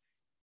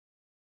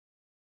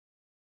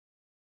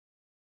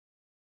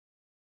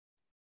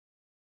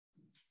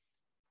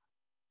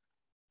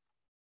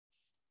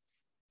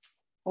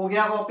 हो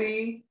गया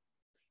copy?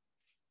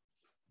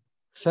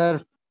 Sir,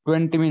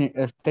 20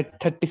 minutes,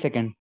 30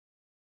 seconds.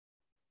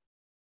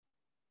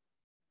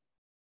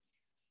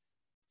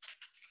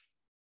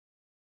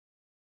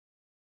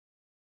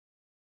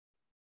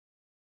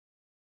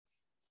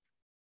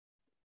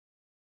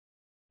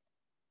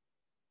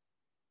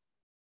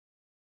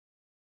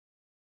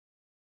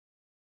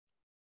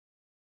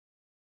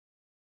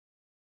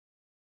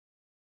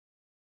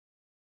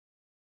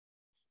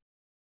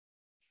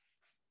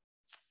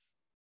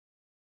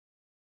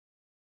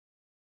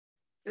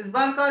 इस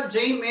बार का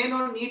JEE main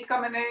और NEET का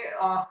मैंने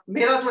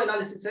मेरा जो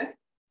analysis है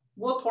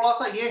वो थोड़ा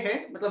सा ये है,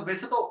 मतलब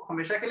वैसे तो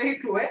हमेशा के लिए ही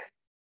ट्रू है,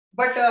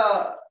 बट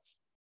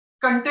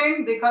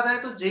कंटेंट देखा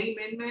जाए तो जेई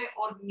मेन में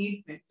और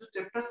नीट में जो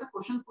चैप्टर से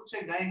क्वेश्चन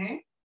पूछे गए हैं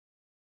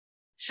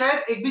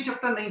शायद एक भी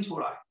चैप्टर नहीं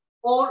छोड़ा है,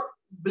 और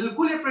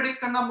बिल्कुल ये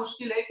प्रेडिक्ट करना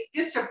मुश्किल है कि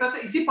इस चैप्टर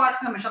से इसी पार्ट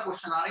से हमेशा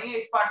क्वेश्चन आ रहे हैं,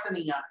 इस पार्ट से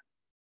नहीं आ रहे हैं।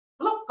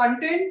 मतलब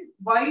कंटेंट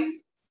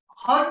वाइज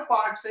हर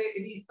पार्ट से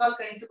यदि इस साल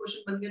कहीं से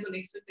क्वेश्चन बन गए तो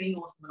नेक्स्ट कहीं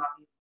और से बना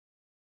दिए।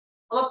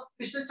 मतलब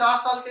पिछले 4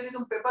 साल के लिए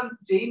तुम पेपर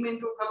जेई मेन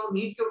के उठा लो,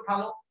 नीट के उठा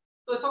लो,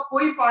 तो ऐसा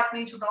कोई पार्ट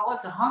नहीं छूटा होगा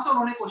जहां से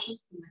उन्होंने क्वेश्चन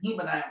नहीं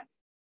बनाए होंगे।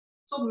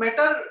 तो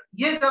मैटर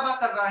ये ज्यादा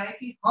कर रहा है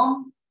कि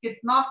हम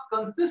कितना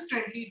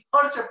कंसिस्टेंटली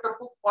हर चैप्टर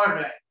को पढ़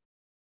रहे हैं।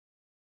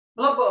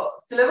 मतलब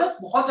सिलेबस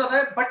बहुत ज्यादा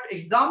है, बट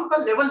एग्जाम का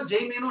लेवल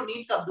जेई मेन और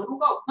नीट का दोनों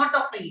का उतना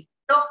टफ नहीं।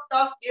 टफ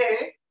टास्क ये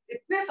है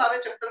इतने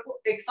सारे चैप्टर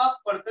को एक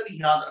साथ पढ़कर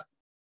याद रखना।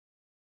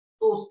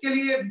 तो उसके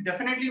लिए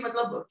डेफिनेटली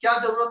मतलब क्या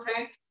जरूरत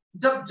है,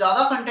 जब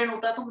ज्यादा कंटेंट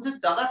होता है तो मुझे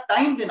ज्यादा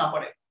टाइम देना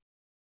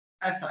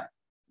पड़ेगा। ऐसा है,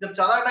 जब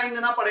ज्यादा टाइम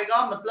देना पड़ेगा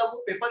मतलब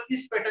वो पेपर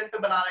इस पैटर्न पे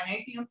बना रहे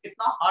हैं कि हम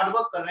कितना हार्ड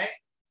वर्क कर रहे हैं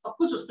सब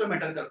कुछ उस पर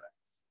मैटर कर रहा है।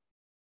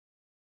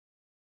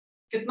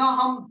 कितना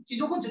हम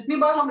चीजों को जितनी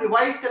बार हम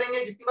रिवाइज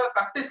करेंगे, जितनी बार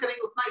प्रैक्टिस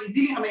करेंगे, उतना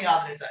इजीली हमें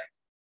याद रह जाएगा।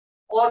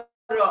 और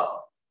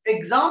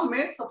एग्जाम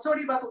में सबसे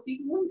बड़ी बात होती है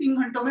कि उन 3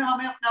 घंटों में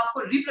हमें अपने आप को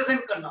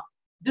रिप्रेजेंट करना,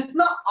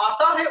 जितना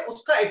आता है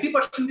उसका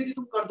 80% यदि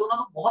तुम कर दो ना,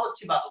 तो बहुत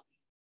अच्छी बात होती है।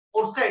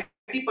 और उसका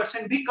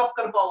 80% भी कब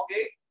कर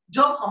पाओगे,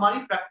 जब हमारी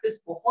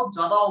प्रैक्टिस बहुत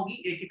ज्यादा होगी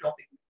एक ही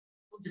टॉपिक में।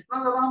 तो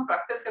जितना ज्यादा हम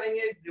प्रैक्टिस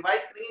करेंगे,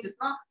 रिवाइज करेंगे,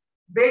 जितना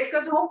बैठ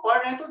कर जब हम पढ़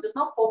रहे हैं, तो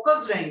जितना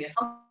फोकस रहेंगे,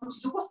 हम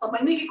चीजों को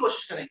समझने की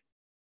कोशिश करेंगे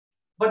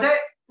बजाय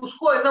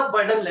उसको एज अ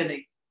बर्डन लेने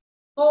की।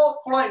 तो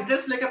थोड़ा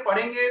इंटरेस्ट लेके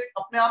पढ़ेंगे,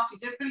 अपने आप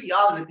चीजें फिर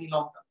याद रहती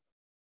लॉन्ग टर्म।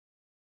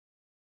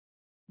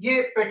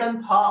 ये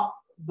पैटर्न था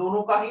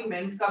दोनों का ही,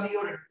 मेंस का भी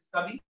और एडवांस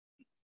का भी।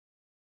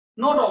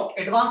 नो डाउट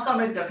एडवांस का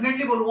मैं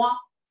डेफिनेटली बोलूंगा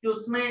कि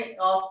उसमें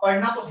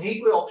पढ़ना तो है ही,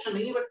 कोई ऑप्शन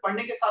नहीं है, बट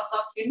पढ़ने के साथ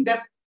साथ इन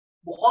डेप्थ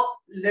बहुत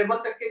लेवल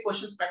तक के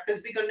क्वेश्चंस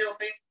प्रैक्टिस भी करने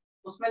होते हैं।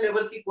 उसमें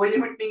लेवल की कोई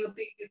लिमिट नहीं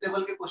होती, किस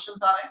लेवल के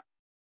क्वेश्चंस आ रहे हैं।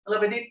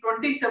 मतलब यदि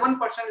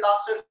 27%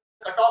 लास्ट ईयर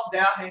कट ऑफ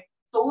गया है,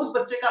 तो उस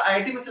बच्चे का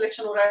आईआईटी में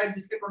सिलेक्शन हो रहा है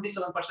जिसके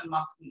 27%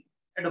 मार्क्स नहीं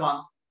है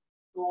एडवांस।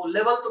 तो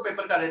लेवल तो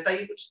पेपर का रहता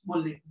ही, कुछ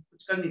बोल नहीं,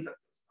 कुछ कर नहीं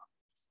सकते उसका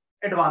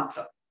एडवांस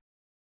का।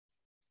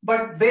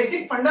 बट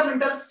बेसिक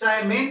फंडामेंटल्स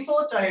चाहे मेंस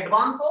हो चाहे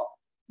एडवांस हो,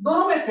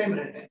 दोनों में सेम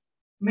रहते हैं।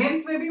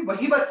 मेंस में भी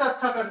वही बच्चा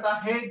अच्छा करता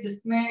है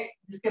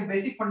जिसके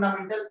बेसिक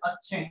फंडामेंटल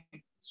अच्छे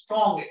हैं,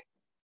 स्ट्रॉन्ग है,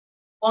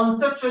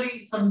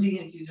 कॉन्सेप्चुअली समझी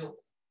है चीजों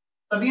को,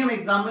 तभी हम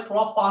एग्जाम में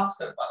थोड़ा पास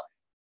कर पाते हैं।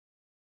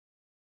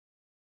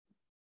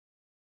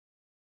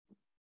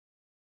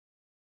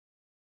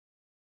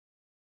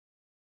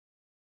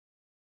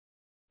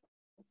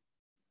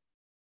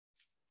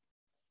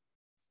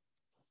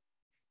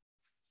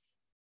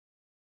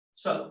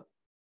 चलो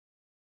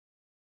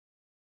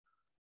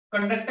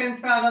कंडक्टेंस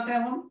पे आ जाते हैं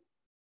हम।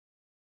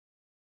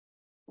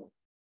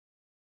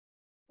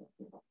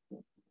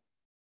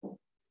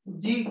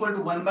 G equal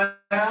to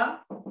 1/R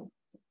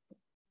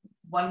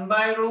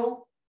 1/ρ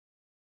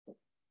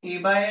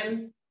A/L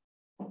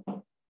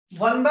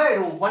 1/ρ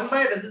 1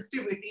 by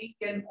resistivity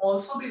can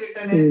also be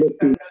written as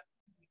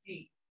conductivity।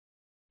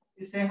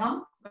 इसे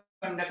हम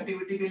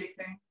कंडक्टिविटी भी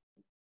लिखते हैं।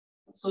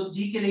 सो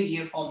G के लिए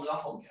ये फॉर्मूला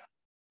हो गया,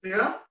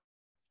 क्लियर।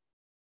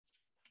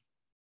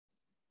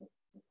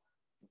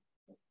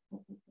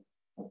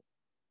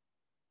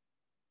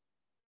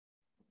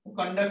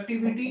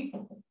 कंडक्टिविटी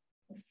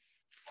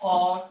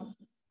और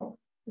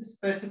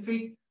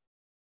specific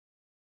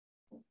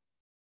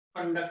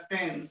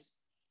conductance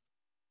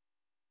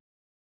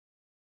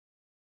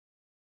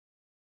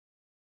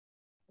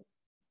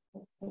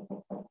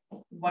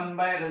one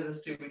by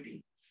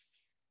resistivity.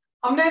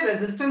 हमने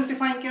रेजिस्टेंस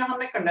डिफाइन किया,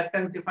 हमने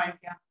कंडक्टेंस डिफाइन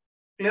किया,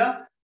 क्लियर।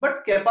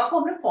 बट केपा को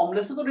हमने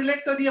फॉर्मूले से तो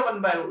रिलेट कर दिया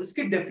 1/ρ।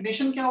 इसकी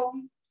डेफिनेशन क्या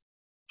होगी?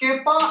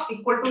 Kepa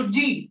equal to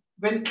ji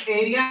when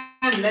area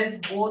and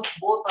length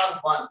both are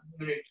 1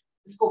 unit.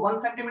 इसको 1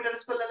 सेंटीमीटर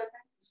स्क्वायर ले लेते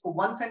हैं, इसको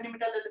 1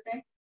 सेंटीमीटर ले लेते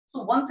हैं। तो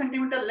 1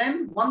 centimetre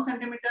length 1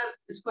 centimetre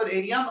square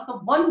area,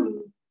 मतलब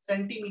 1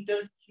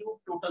 centimetre cube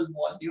total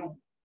volume.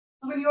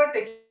 So when you are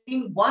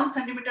taking 1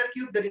 centimeter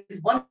cube, that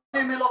is 1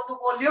 ml of the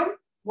volume,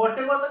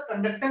 whatever the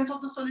conductance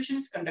of the solution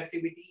is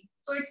conductivity.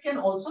 So it can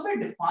also be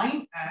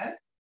defined as,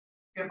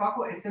 Kepa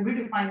को ऐसे भी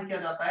define किया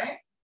जाता है,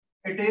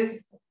 it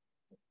is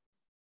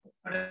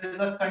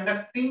a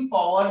conducting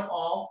power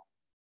of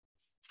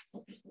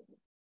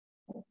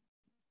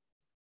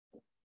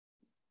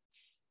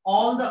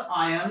all the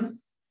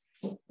ions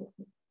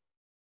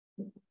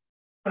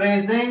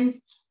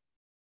present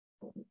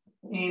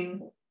in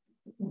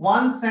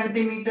 1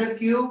 centimeter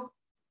cube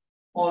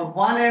और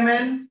 1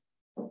 ml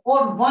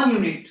और 1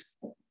 unit,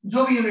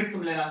 जो भी यूनिट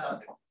तुम लेना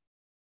चाहते हो,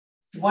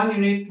 1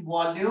 unit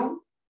volume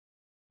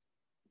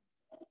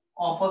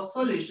of a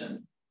solution.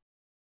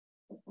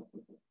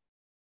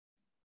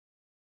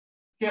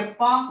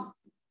 Kepa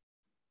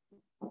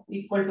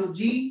equal to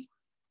ji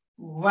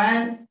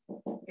when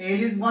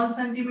L is 1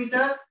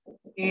 centimeter,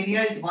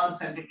 area is 1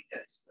 centimeter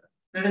square,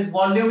 that is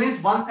volume is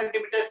 1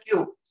 centimeter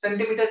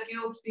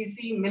cube,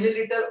 cc,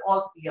 milliliter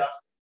और PR।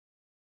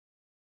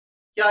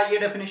 क्या ये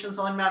डेफिनेशन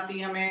समझ में आती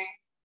है हमें?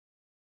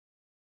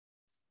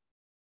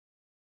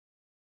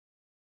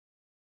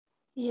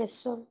 Yes,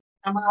 sir.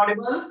 Am I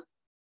audible?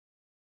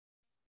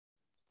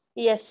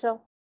 Yes, sir.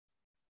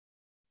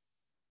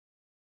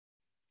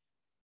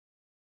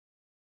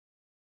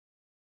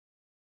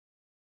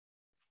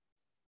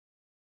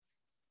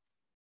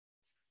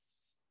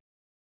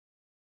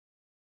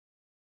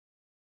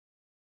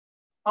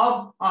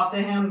 अब आते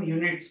हैं हम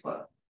यूनिट्स पर।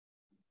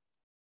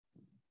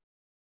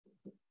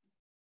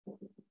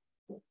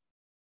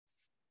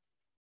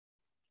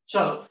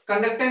 चलो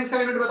कंडक्टेंस का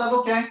यूनिट बता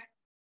दो क्या है।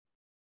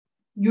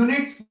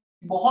 यूनिट्स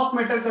बहुत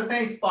मैटर करते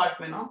हैं इस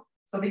पार्ट में ना,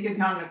 सभी के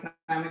ध्यान रखना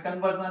है हमें।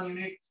 कन्वर्जन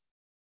यूनिट्स,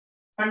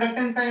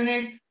 कंडक्टेंस का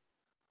यूनिट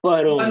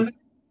पर ओम,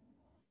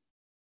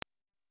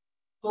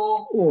 तो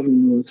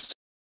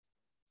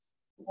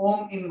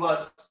ओम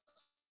इनवर्स,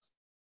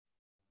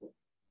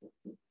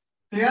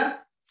 क्लियर।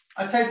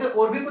 अच्छा, इसे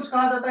और भी कुछ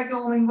कहा जाता है कि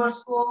ओम इनवर्स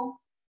को?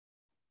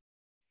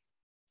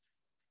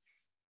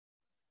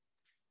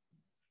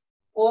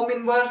 ओम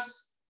इनवर्स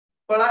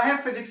पढ़ा है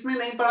फिजिक्स में,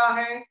 नहीं पढ़ा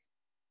है?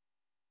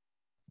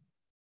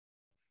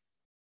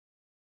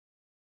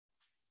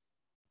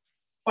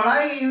 पढ़ा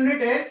है ये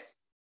यूनिट एस?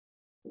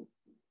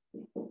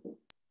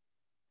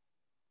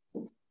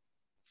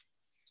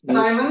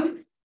 साइमन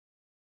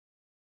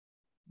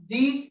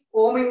जी,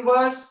 ओम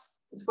इनवर्स,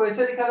 इसको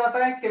ऐसे लिखा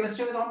जाता है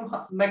केमिस्ट्री में, तो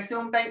हम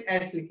मैक्सिमम टाइम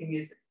एस लिखेंगे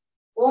इसे।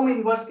 Ohm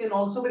inverse can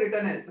also be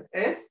written as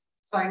S.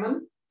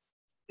 Simon,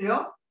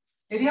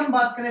 यदि हम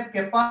बात करें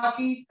केपा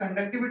की,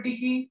 कंडक्टिविटी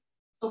की,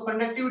 तो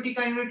कंडक्टिविटी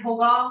का यूनिट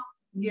होगा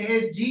ये है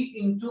G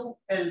इंटू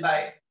एल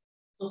बाय,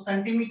 तो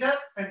centimetre,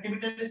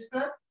 centimetre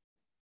square.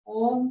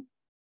 Ohm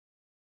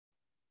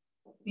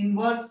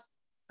inverse,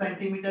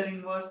 centimetre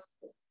inverse.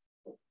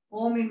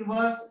 Ohm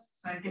inverse,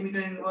 centimetre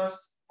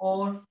inverse,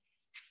 और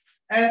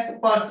एस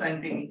पर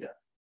सेंटीमीटर।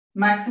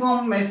 मैक्सिमम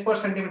हम एस पर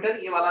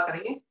सेंटीमीटर ये वाला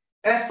करेंगे।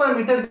 एस पर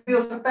मीटर भी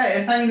हो सकता है,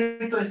 ऐसा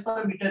यूनिट तो एस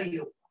पर मीटर ही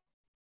होगा,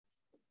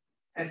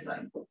 ऐसा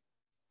ही।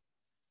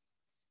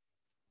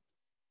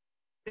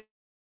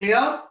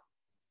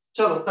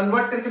 चलो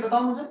कन्वर्ट करके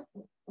बताओ मुझे,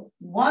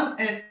 1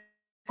 एस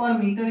पर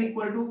metre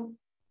equal to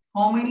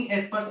how many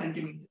S पर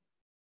सेंटीमीटर?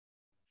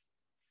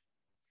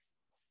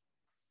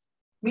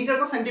 मीटर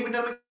को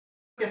सेंटीमीटर में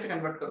कैसे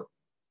कन्वर्ट करो?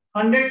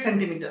 100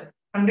 सेंटीमीटर,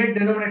 100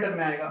 डिनोमिनेटर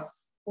में आएगा,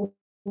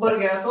 ऊपर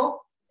गया तो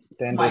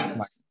 10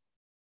 माइनस।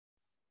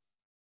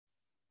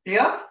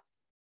 क्लियर?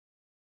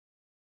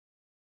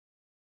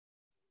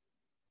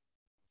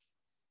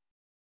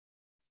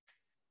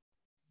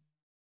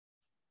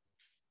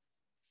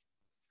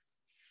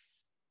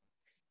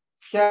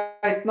 क्या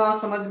इतना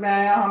समझ में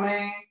आया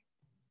हमें?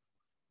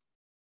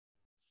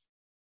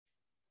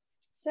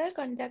 सर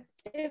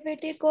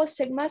कंडक्टिविटी को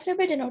सिग्मा से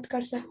भी डिनोट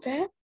कर सकते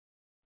हैं?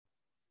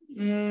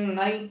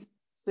 नहीं,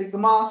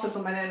 सिग्मा से तो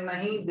मैंने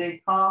नहीं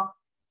देखा।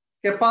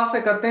 केपा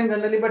से करते हैं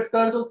जनरली, बट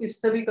कर दो,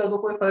 किससे भी कर दो,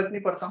 कोई फर्क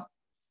नहीं पड़ता।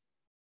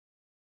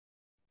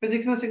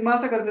 फिजिक्स में सिग्मा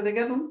से करते थे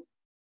क्या तुम?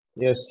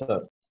 Yes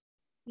sir.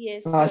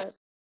 यस हाँ। सर।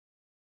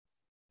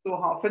 तो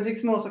हाँ,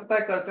 फिजिक्स में हो सकता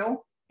है करते हो,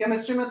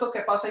 केमिस्ट्री में तो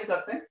केपा से ही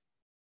करते हैं,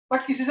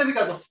 बट किसी से भी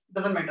कर दो,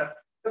 डजंट मैटर।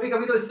 कभी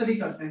कभी तो इससे भी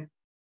करते हैं,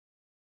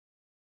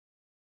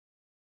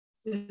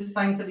 इस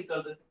साइन से भी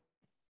कर देते हैं,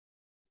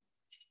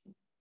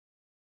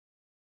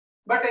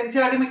 बट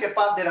एनसीईआरटी में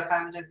केपा दे रखा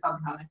है, मुझे इसका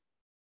ध्यान है।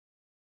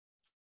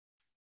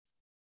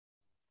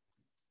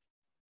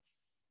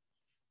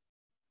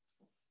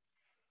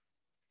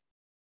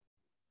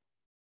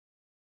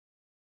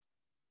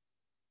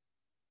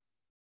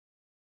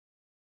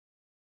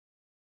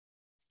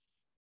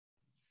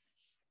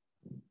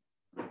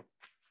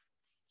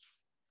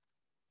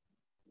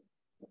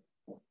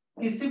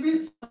 किसी भी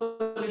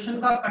सॉल्यूशन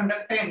का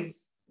conductance,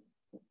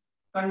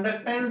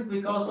 conductance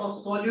because of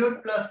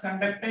solute plus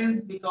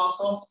conductance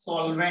because of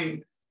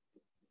solvent,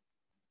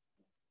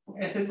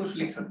 ऐसे कुछ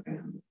लिख सकते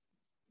हैं।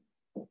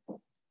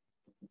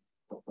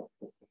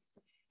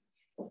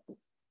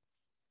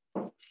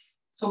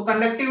 सो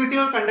कंडक्टिविटी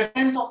और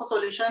conductance of a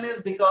solution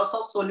is because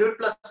of solute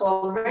plus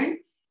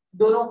solvent.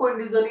 दोनों को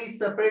इंडिविजुअली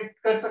सेपरेट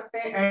कर सकते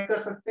हैं, ऐड कर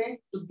सकते हैं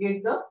to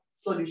get the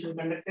solution,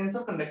 conductance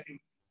और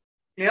कंडक्टिविटी।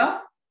 क्लियर?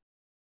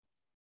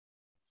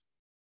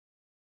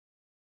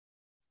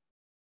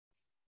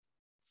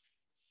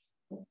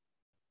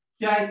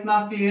 क्या इतना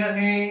क्लियर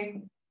है?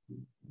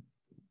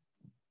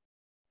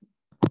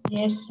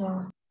 Yes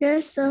sir.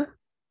 Yes sir.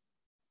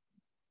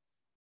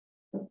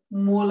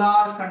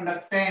 Molar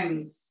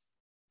conductance,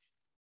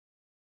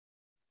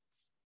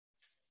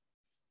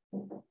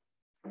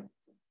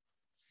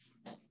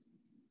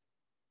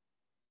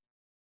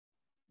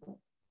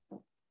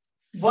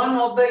 one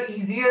of the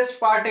easiest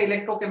part है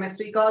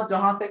इलेक्ट्रोकेमिस्ट्री का,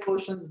 जहां से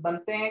क्वेश्चंस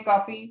बनते हैं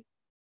काफी।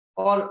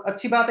 और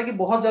अच्छी बात है कि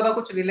बहुत ज्यादा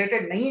कुछ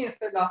रिलेटेड नहीं है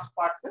इससे, लास्ट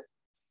पार्ट से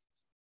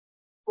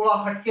थोड़ा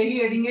हटके ही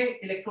हेडिंग है,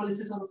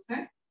 इलेक्ट्रोलिसिस और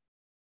उससे।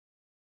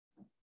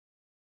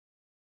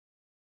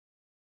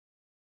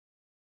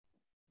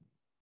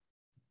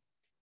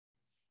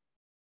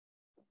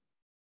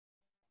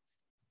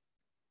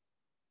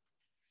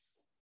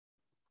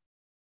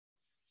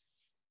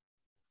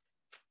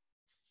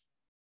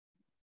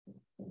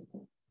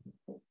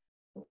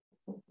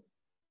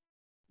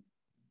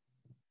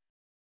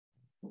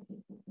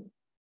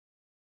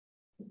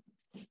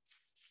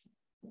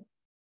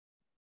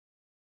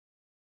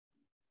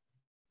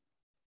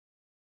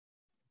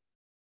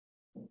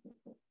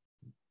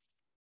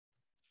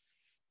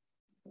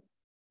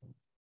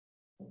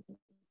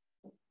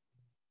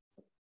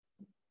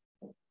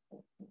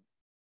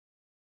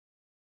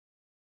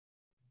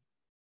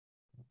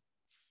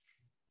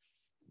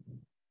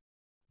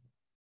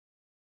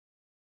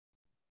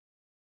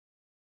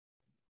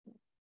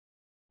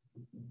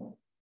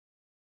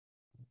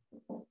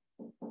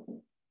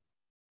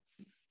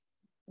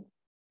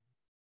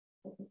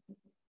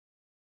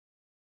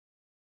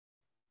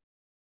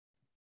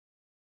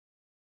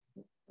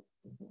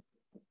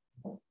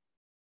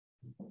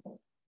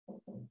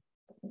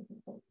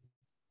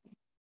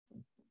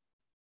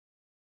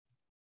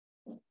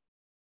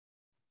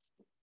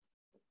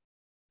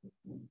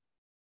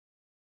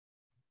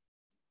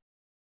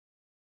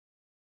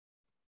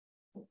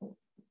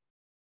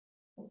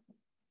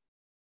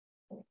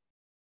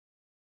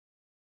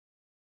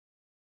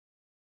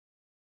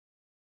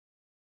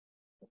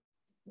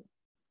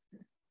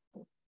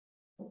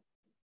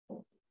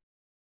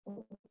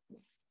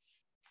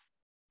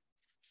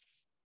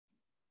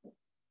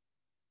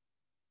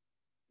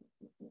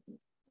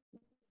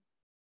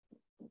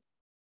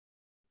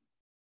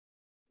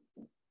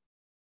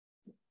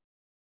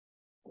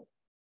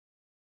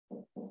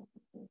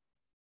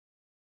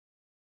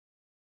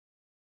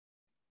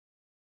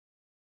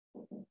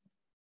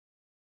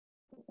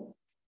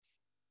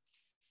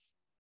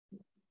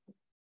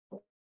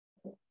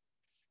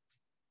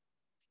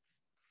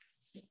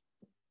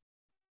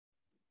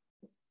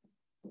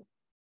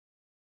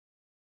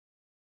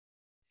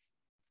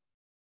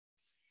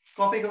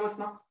 कॉपी करो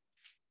इतना।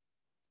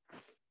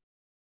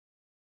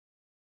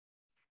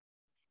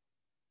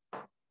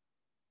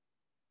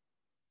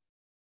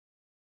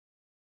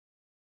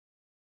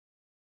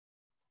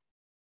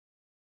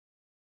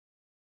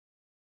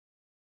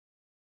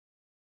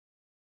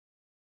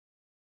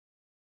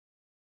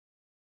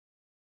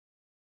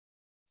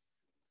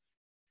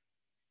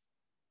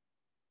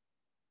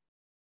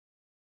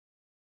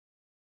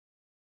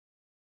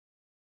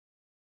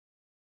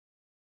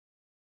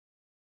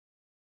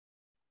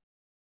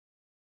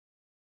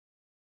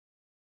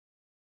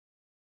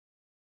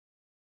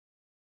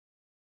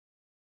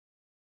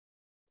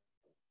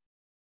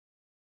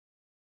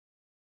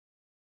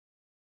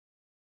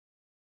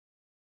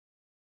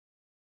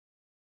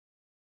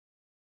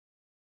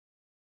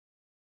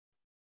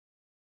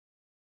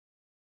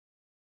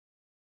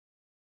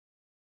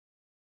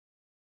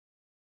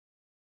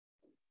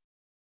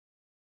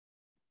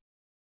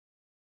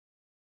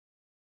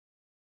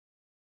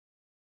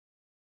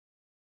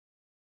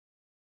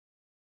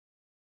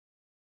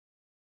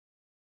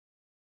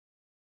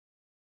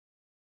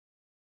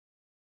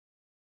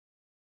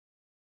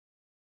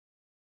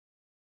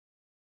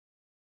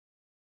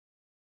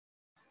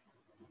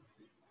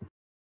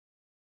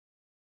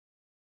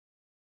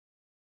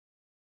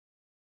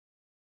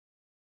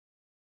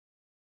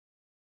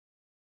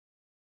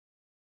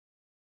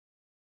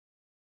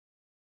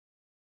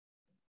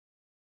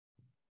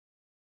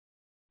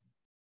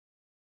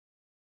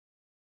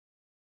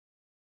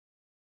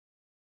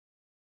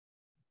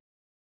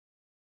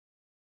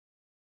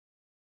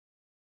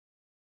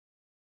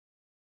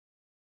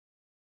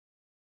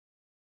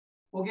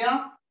 हो गया?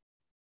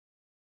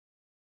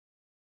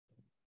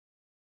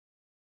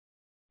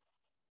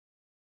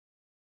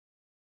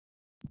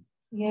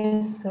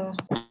 Yes, sir.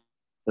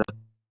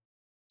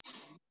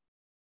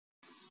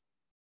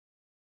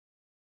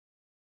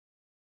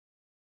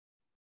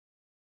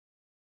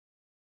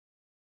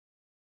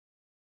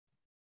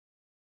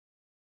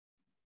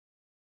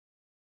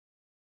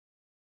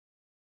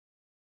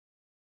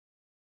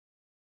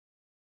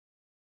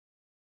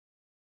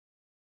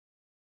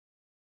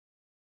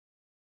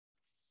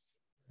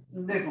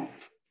 देखो,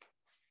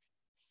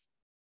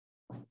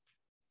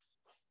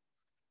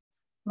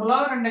 molar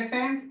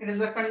conductance, it is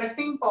the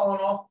conducting power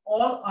of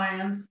all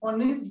ions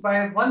furnished by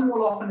 1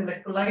 mole of an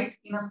electrolyte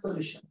in a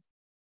solution.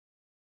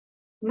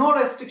 No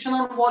restriction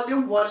on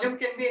volume. Volume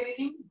can be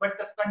anything, but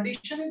the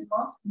condition is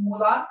must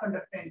molar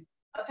conductance.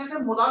 अच्छे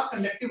से molar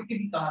conductivity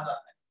भी कहा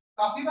जाता है.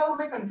 काफी बार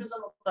हमें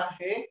confusion होता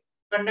है,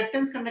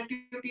 conductance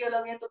conductivity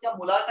अलग है, तो क्या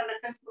molar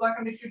conductance molar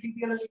conductivity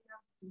भी अलग है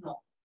क्या? No.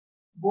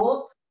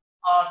 Both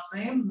are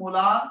same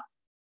molar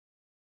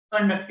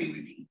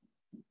conductivity.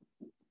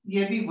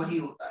 ये भी वही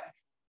होता है.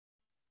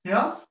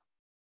 Yeah?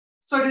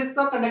 So it is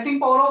the conducting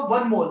power of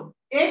 1 mole.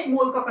 1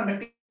 मोल का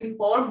conducting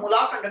power,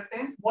 molar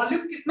conductance,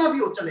 volume कितना भी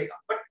हो चलेगा,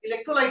 but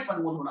electrolyte 1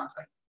 मोल होना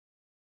चाहिए.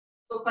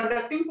 So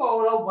conducting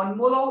power of 1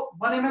 mole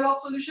of 1 ml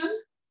of solution,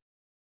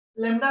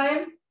 lambda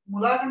m,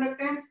 molar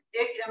conductance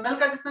 1 ml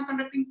का जितना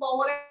conducting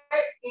power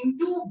है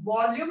into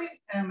volume in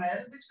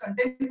ml which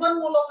contains 1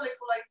 mole of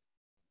electrolyte.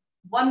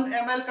 1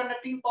 ml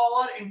conducting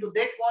power into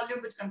that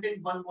volume which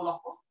contains 1 mole of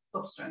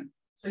substance.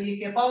 So ये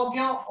Kepa हो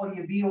गया और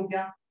ये v हो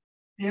गया.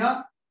 ठीक.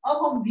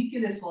 अब हम v के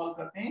लिए सॉल्व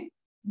करते हैं.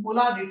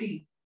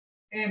 मोलारिटी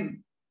m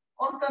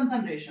और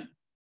कंसंट्रेशन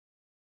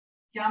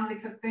क्या हम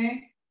लिख सकते हैं?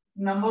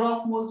 Number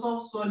of moles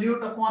of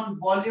solute upon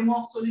volume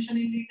of solution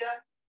in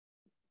litre,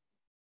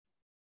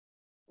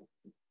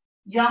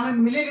 या मैं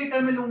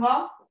मिलीलीटर में लूंगा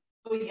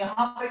तो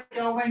यहाँ पे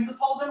क्या होगा? इनटू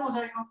 1000 हो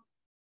जाएगा.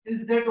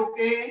 Is that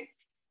okay?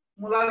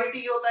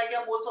 मोलारिटी होता है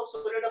क्या? Moles of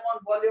solute upon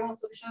volume of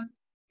solution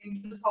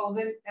into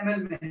 1000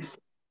 ml में.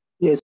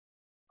 यस.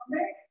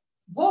 हमें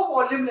वो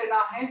वॉल्यूम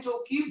लेना है जो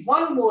कि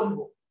 1 मोल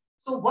हो.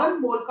 तो 1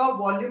 मोल का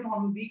वॉल्यूम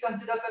हम v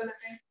कंसीडर कर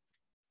लेते हैं.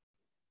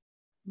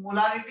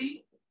 मोलारिटी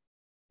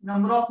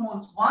नंबर ऑफ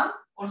मोल्स 1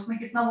 और उसमें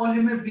कितना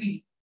वॉल्यूम है?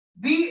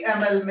 v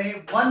ml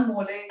में 1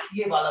 मोल है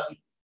ये वाला v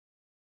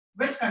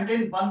which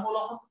contain 1 mole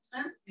of a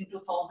substance into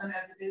 1000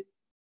 as it is.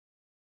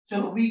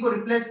 चलो v को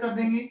रिप्लेस कर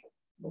देंगे.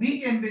 v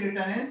can be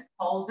written as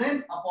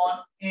 1000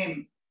 upon m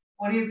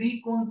और ये v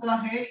कौन सा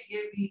है?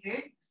 ये v है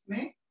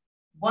इसमें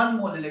 1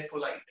 मोल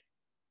इलेक्ट्रोलाइट.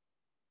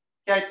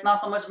 क्या इतना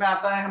समझ में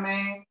आता है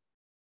हमें?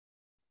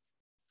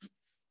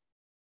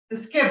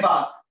 इसके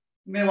बाद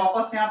मैं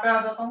वापस यहाँ पे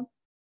आ जाता हूँ.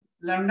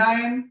 Lambda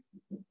m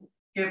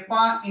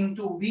Kepa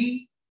into v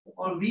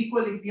और v को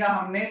लिख दिया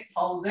हमने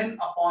 1000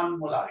 upon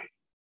molarity.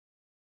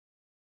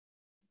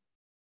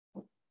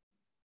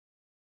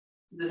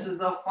 This is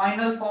the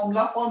final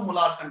formula for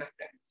molar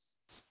conductance.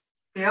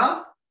 Clear?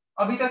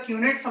 अभी तक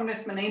यूनिट्स हमने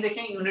इसमें नहीं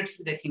देखे, यूनिट्स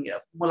भी देखेंगे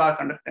अब molar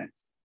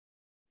conductance.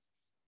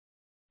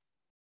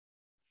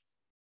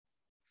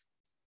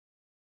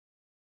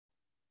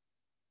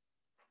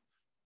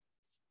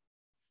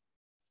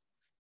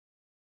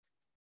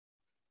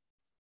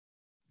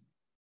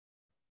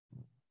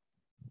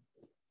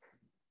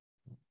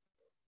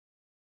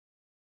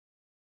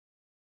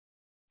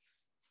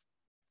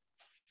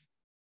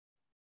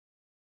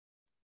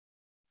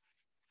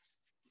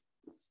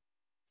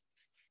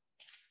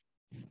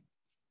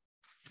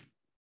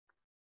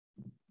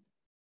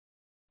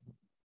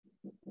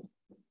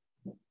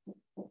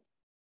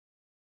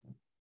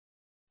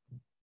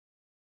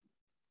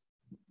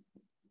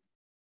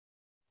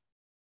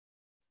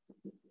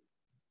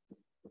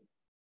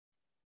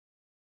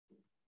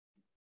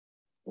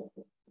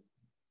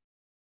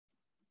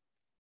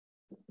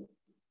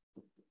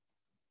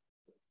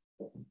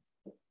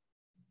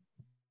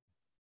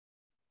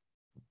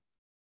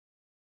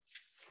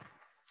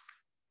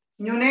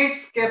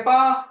 Units Kepa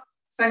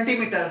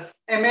centimetre,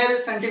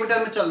 ml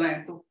centimetre में चल रहे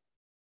हैं, तो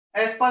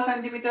एस पर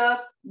सेंटीमीटर,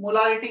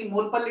 मोलारिटी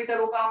मोल पर लीटर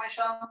होगा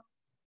हमेशा।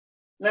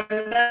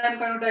 लैम्डा m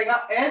का यूनिट आएगा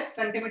एस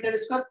सेंटीमीटर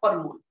स्क्वायर पर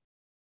मोल।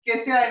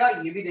 कैसे आएगा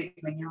ये भी देख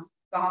लेंगे हम,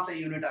 कहां से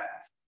यूनिट आया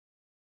है।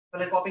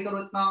 पहले कॉपी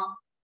करो इतना।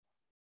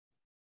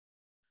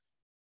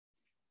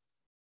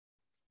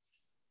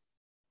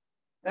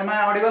 Am I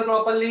audible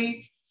properly?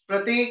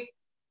 Prateek,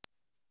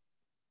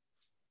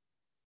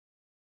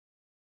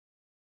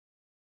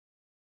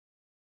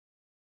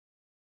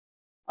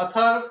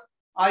 Athar,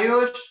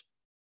 Ayush,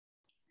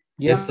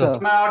 Yes, sir.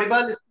 Am I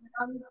audible?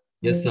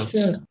 Yes,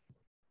 sir.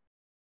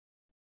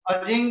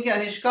 Ajinkya,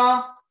 Anishka,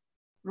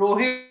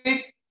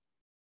 Rohit,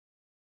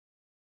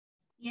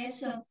 Yes,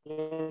 sir.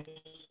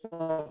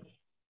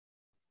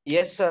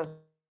 Yes, sir.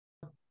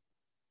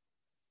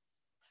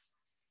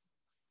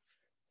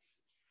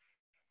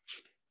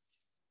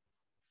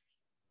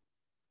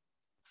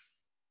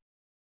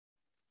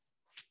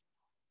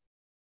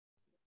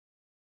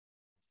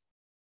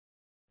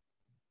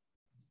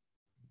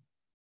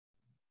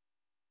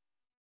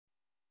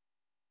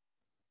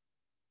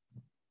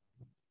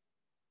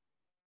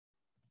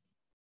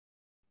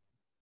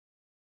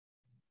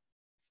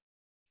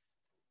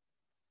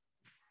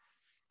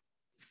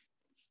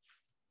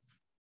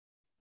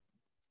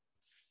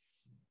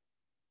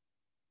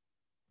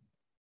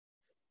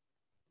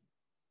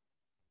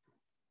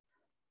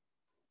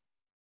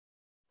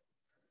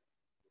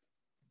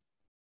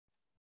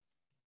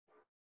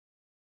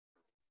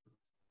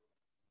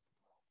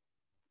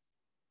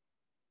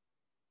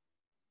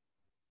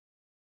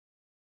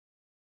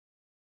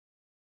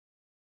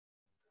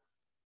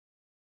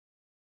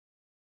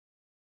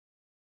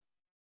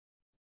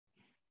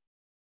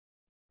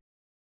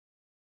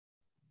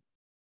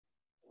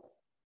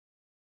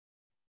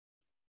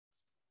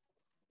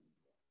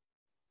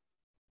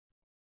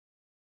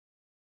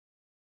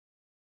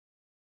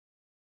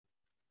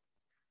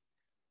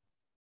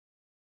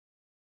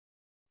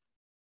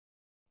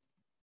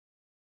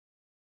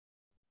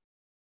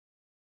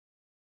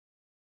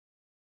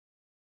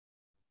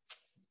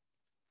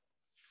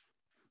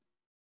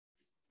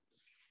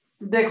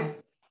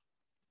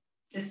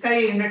 देखो इसका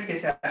ये यूनिट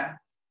कैसे आया है,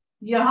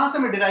 यहां से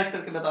मैं डिराइव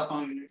करके बताता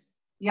हूँ यूनिट।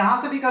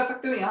 यहां से भी कर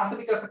सकते हो, यहां से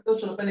भी कर सकते हो।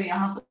 चलो पहले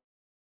यहां से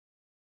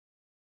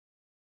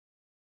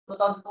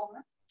बता देता हूँ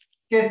मैं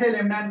कैसे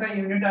लैम्डा m का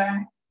यूनिट आया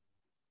है।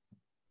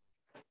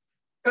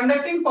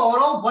 Conducting power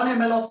of 1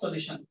 ml of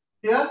solution,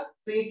 clear.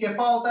 तो ये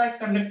केपा होता है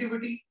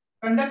कंडक्टिविटी,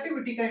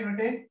 कंडक्टिविटी का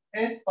यूनिट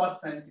है एस पर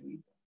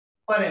सेंटीमीटर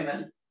पर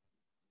ml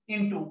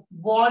into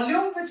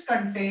volume which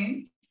contain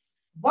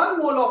 1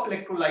 mole of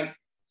electrolyte.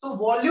 So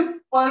volume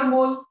पर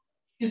मोल,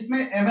 इसमें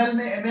ml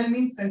में ml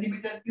मीन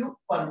सेंटीमीटर क्यूब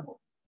पर मोल।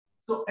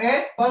 तो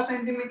s पर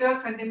सेंटीमीटर,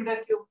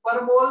 सेंटीमीटर क्यूब पर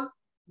मोल,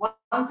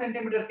 1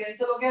 सेंटीमीटर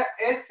कैंसिल हो गया,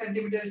 s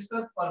सेंटीमीटर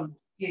स्क्वायर पर मोल,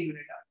 ये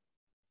यूनिट आ।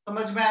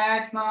 समझ में आया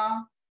इतना?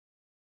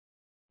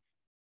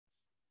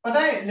 पता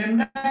है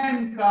लैम्डा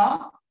m का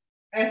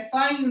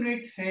SI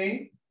यूनिट है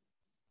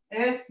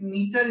s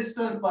मीटर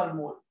स्क्वायर पर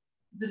मोल।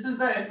 This is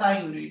the SI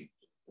unit,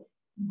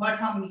 but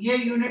हम ये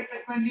यूनिट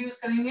फ्रीक्वेंटली यूज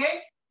करेंगे।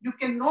 You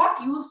can not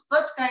use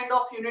such kind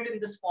of unit in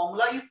this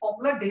formula. ये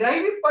फॉर्मूला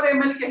डिराइव पर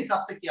ml के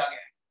हिसाब से किया गया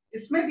है,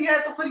 इसमें दिया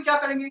है तो फिर क्या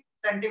करेंगे,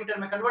 सेंटीमीटर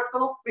में कन्वर्ट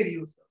करो फिर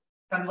यूज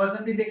करो।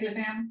 कन्वर्जन भी देख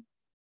लेते हैं हम।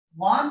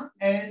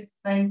 1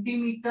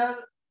 सेंटीमीटर,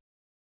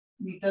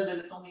 मीटर ले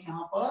लेता हूं मैं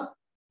यहाँ पर,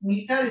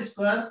 मीटर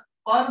स्क्वायर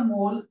पर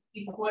मोल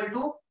equal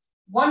to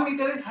 1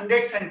 metre is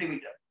 100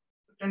 centimetre,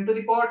 10 to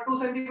the power 2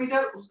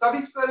 centimetre, उसका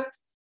भी square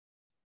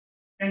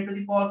 10 to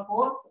the power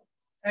 4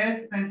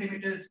 s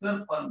centimetre square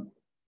पर मोल।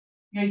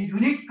 ये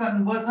यूनिट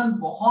कन्वर्जन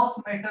बहुत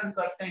मैटर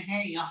करते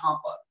हैं यहाँ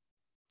पर।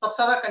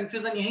 सबसे ज्यादा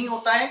कंफ्यूजन यही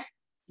होता है,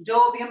 जो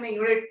भी हमने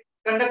यूनिट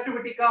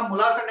कंडक्टिविटी का,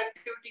 मोलर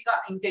कंडक्टिविटी का,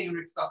 इनके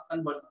यूनिट्स का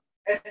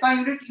कन्वर्जन ऐसा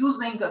यूनिट यूज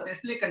नहीं करते,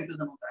 इसलिए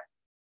कंफ्यूजन होता है।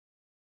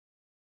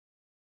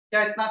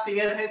 क्या इतना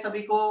क्लियर है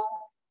सभी को?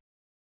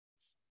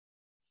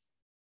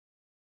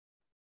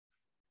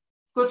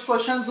 कुछ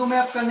क्वेश्चन दूं मैं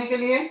आप करने के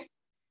लिए?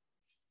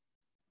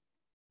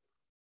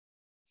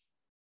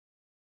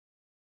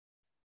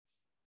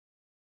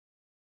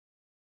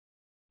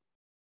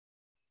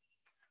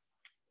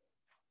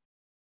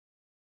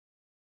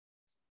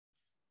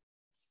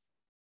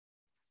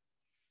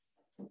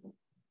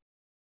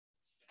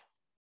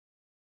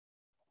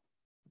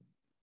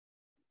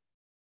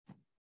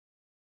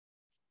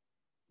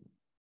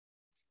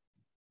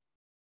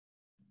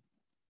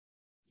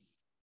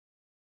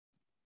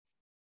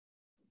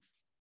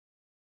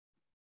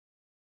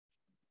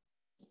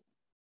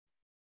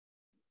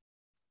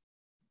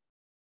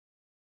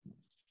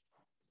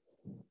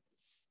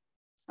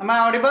 Am I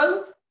audible?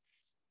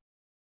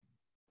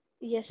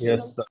 Yes,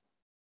 Yes, sir. sir.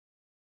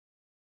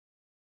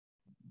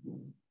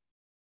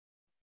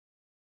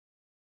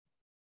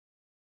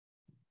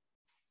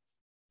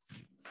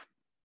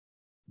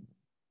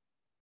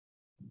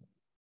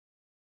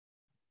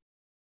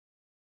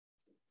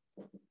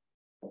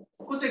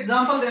 कुछ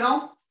एग्जांपल दे रहा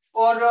हूं,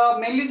 और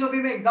मेनली जो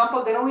भी मैं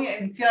एग्जांपल दे रहा हूं ये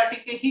एनसीईआरटी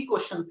के ही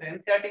क्वेश्चंस हैं।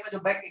 एनसीईआरटी में जो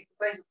बैक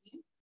एक्सरसाइज होती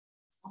है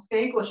उसके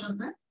ही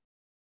क्वेश्चंस हैं।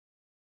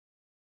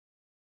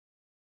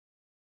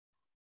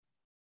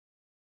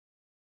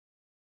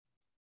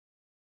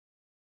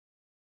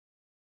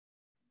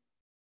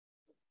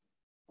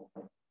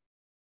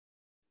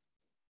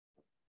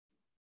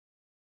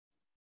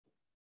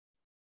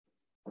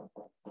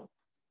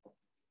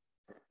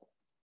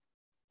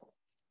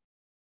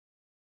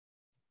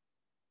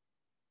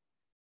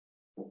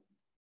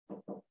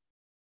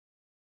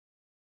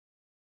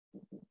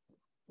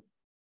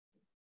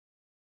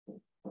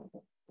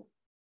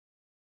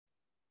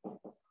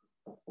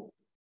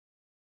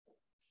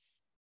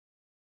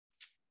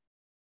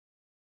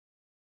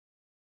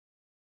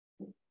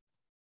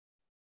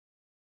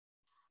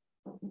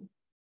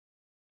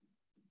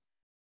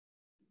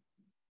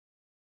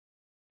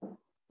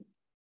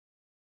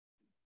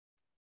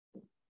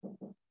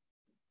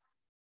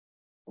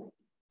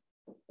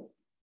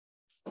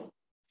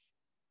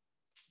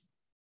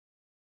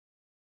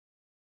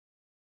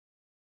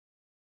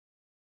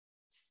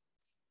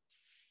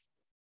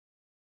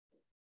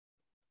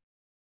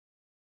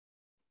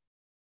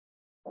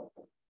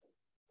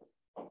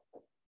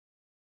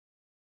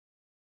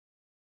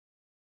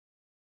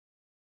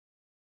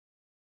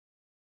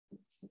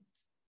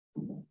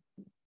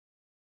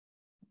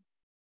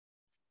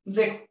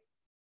 देख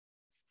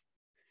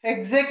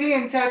एग्जैक्टली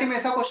एनसीईआरटी में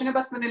ऐसा क्वेश्चन है,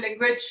 बस मैंने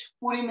लैंग्वेज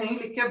पूरी नहीं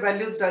लिख के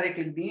वैल्यूज डायरेक्ट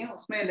लिख दी है।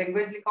 उसमें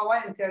लैंग्वेज लिखा हुआ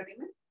है एनसीईआरटी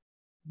में,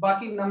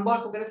 बाकी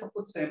नंबर्स वगैरह सब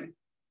कुछ सेम है।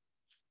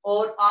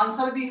 और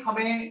आंसर भी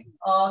हमें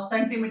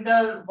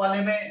सेंटीमीटर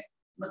वाले में,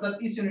 मतलब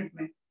इस यूनिट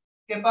में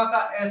केपा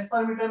का एस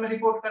पर मीटर में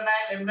रिपोर्ट करना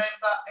है, लैम्डा एम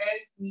का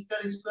एस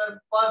मीटर स्क्वायर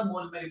पर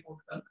मोल में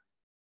रिपोर्ट करना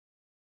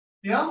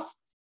है। या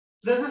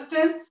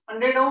resistance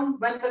 100 ohm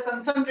when the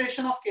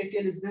concentration of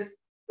KCl is this,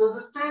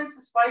 resistance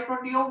is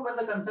 520 ohm when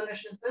the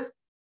concentration is this।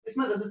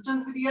 इसमें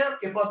रेजिस्टेंस भी दिया है और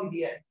केपा भी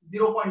दिया है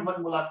 0.1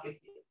 मोलार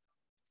केसीएल,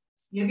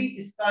 ये भी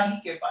इसका ही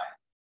केपा है।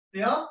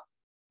 क्लियर?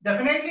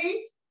 डेफिनेटली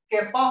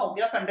केपा हो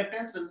गया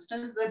conductance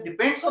resistance, that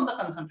depends on the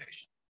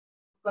concentration.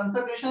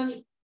 Concentration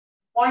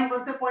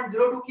 0.1 से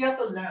 0.02 किया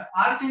तो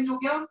आर चेंज हो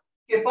गया,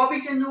 केपा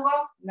भी चेंज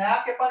होगा, नया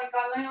केपा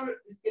निकालना है और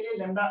इसके लिए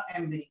लैम्डा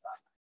एम भी निकालना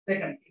है।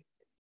 सेकंड केस,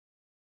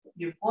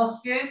 ये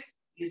फर्स्ट केस,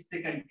 ये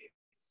second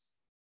case.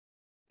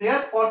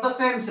 Clear? For the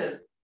same cell,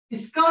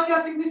 इसका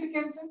क्या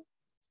सिग्निफिकेंस है,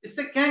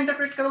 इससे क्या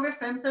इंटरप्रेट करोगे?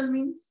 सेम सेल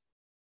मींस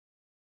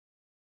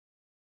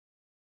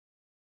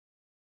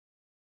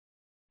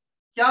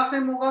क्या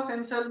सेम होगा?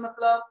 सेम सेल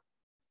मतलब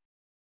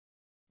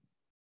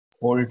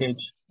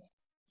voltage.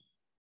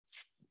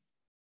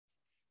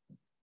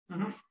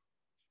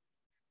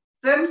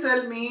 Same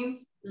cell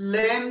means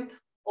length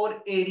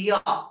और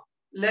area,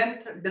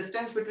 length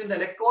distance between the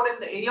electrode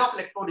and the area of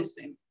electrode is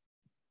same,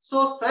 so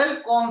cell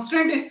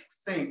constant is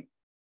same,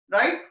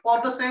 right? For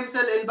the same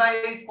cell L by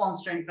A is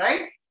constant,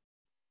 right?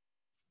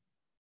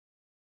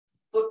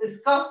 तो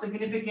इसका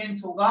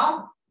significance होगा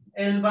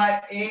L by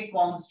A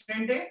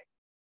constant है,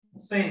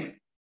 same है।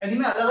 यदि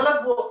मैं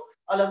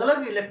अलग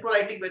अलग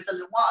electrolytic vessel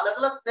लूंगा, अलग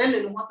अलग सेल ले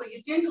लूंगा तो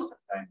ये चेंज हो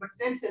सकता है, बट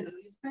सेम सेल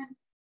है, सेम।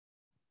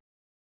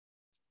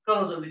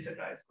 करो जल्दी से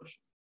ट्राई इस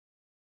क्वेश्चन।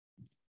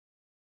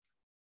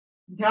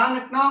 ध्यान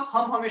रखना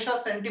हम हमेशा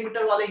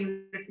सेंटीमीटर वाले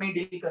यूनिट में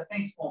डील करते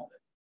हैं इस फॉर्म में।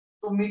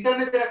 तो मीटर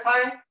में दे रखा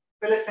है,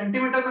 पहले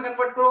सेंटीमीटर में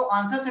कन्वर्ट करो,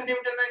 आंसर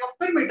सेंटीमीटर में आएगा,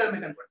 फिर मीटर में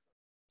कन्वर्ट करो।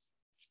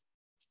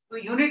 तो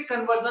यूनिट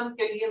कन्वर्जन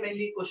के लिए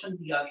मेनली क्वेश्चन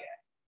दिया गया है।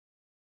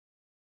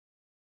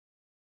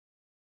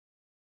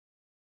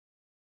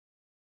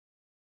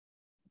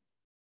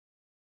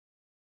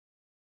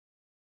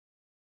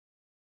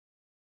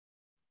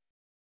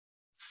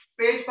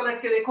 पेज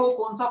पलट के देखो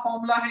कौन सा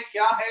फॉर्मूला है,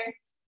 क्या है,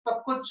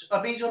 सब कुछ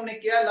अभी जो हमने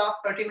किया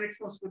लास्ट 30 मिनट्स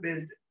में उस पर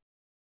बेस्ड है।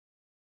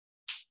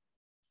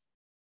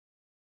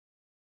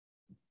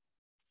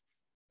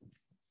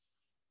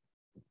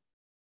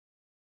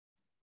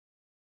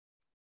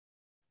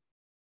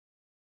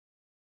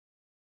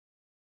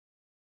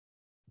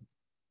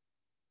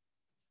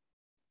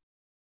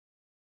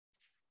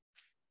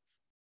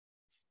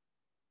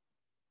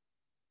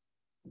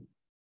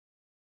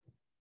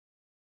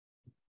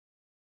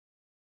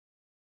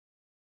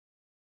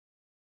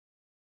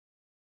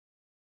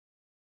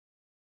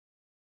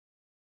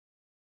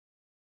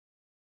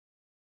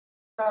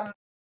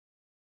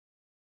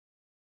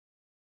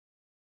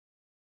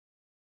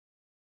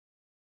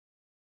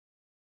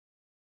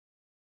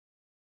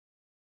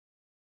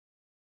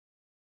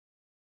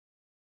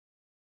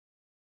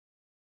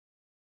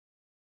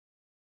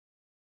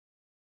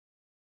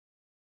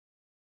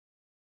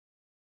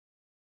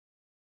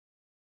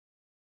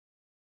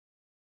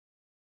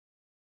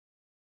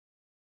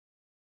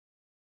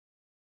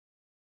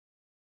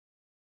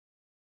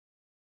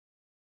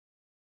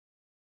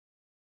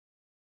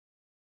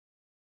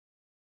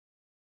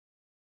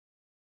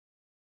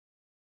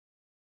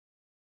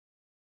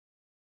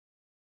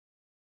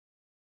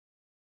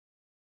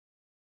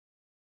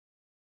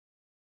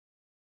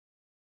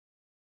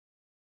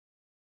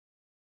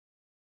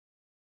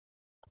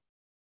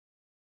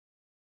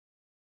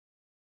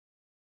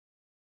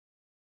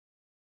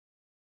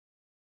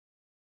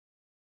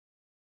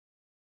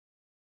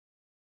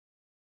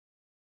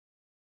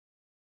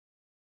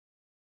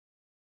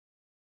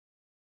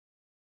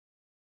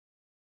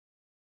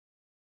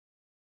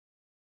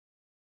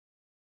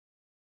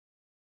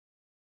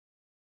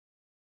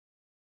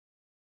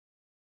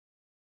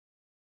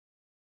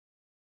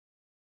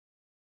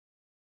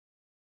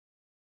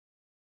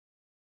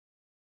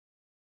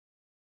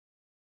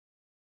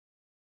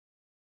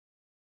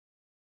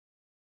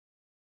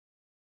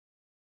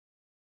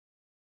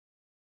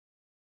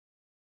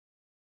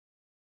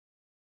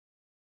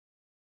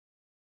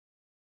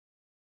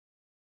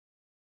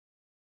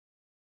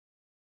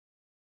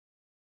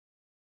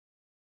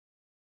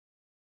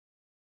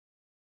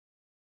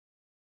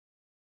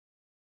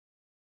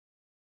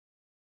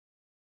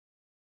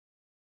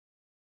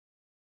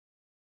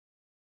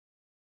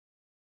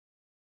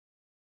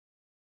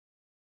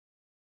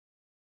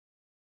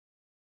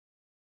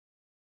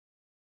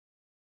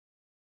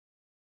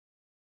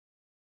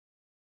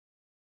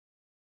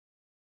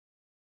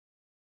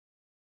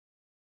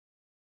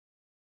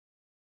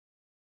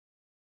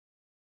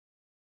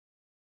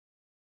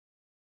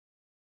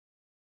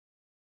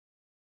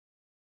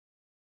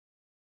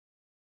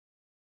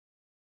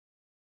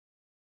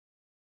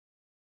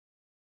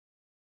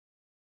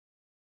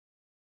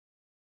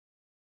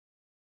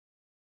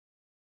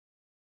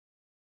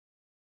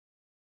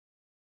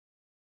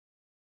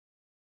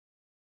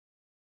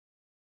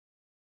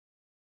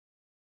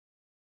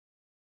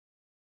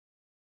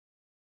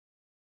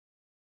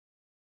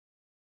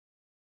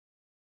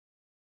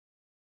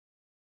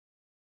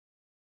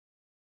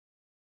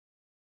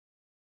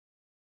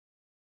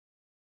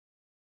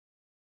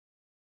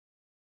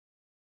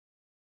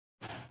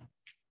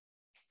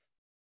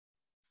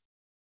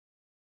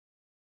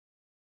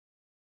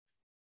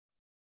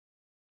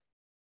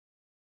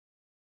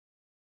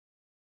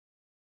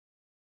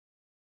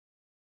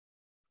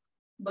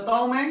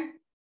 बताओ मैं,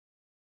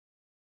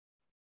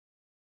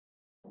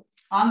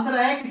 आंसर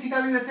आया किसी का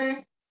भी? वैसे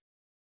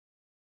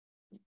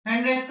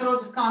हैंड रेज करो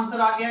जिसका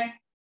आंसर आ गया है।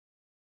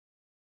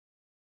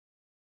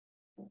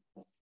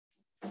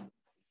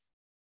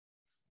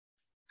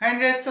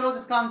 हैंड रेज करो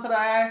जिसका आंसर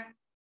आया है।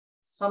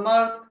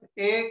 समर्थ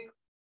एक,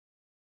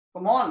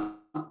 कम ऑन,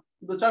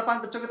 2 4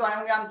 5 बच्चों के तो आए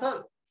होंगे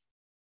आंसर।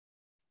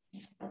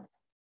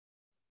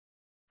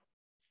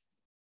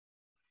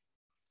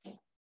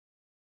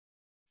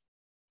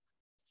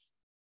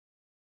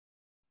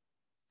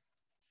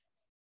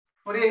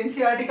 और ये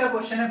एनसीईआरटी का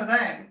क्वेश्चन है, पता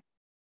है?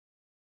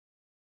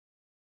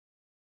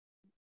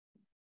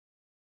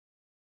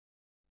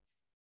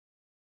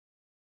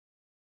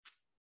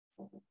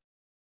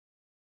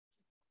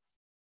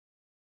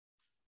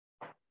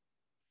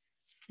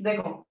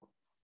 देखो,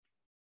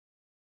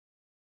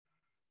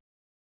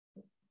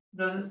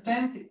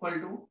 resistance equal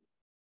to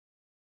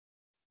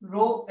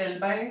rho L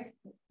by,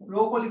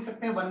 रो को लिख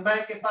सकते हैं 1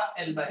 बाय केपा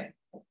एल बाय,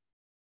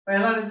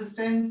 पहला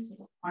रेजिस्टेंस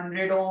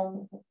 100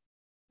 ओम,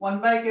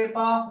 1 बाय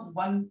केपा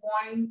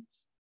 1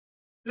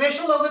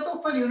 रेशो लोगे तो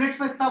फिर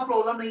यूनिट्स में इतना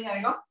प्रॉब्लम नहीं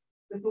आएगा,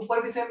 क्योंकि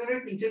ऊपर भी सेम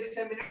यूनिट नीचे भी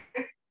सेम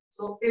यूनिट।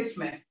 सो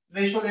इसमें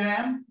रेशो ले रहे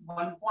हैं हम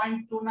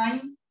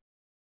 1.29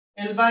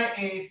 L by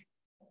a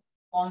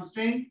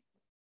constant,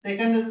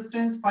 second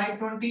resistance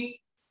 520,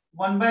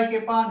 1 bye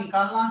Kepa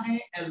निकालना है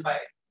एल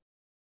बाय,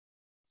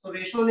 तो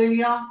रेशो ले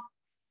लिया,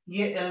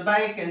 ये एल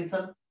बाय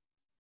कैंसल,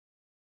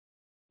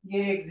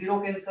 ये एक zero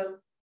cancel,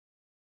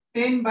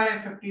 10 bye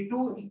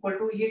 52 equal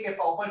to ये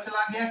केपा ऊपर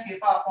चला गया,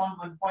 केपा अपॉन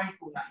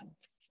 1.29,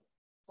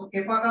 तो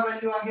केपा का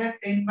वैल्यू आ गया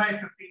 10 बाय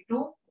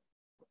 52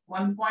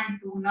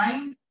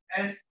 1.29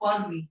 एस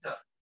पर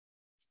मीटर,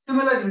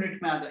 सिमिलर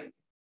यूनिट में आ जाएंगे।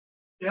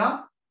 क्या?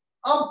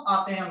 अब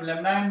आते हैं हम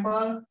लैम्डा एम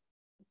पर,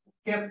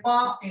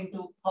 Kepa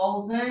into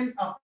 1000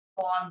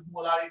 upon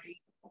molarity,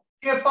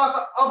 Kepa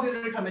का अब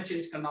यूनिट हमें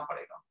चेंज करना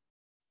पड़ेगा,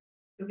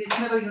 क्योंकि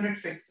इसमें तो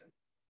यूनिट फिक्स है।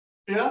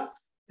 क्लियर?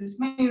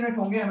 इसमें यूनिट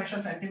होंगे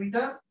हमेशा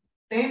सेंटीमीटर,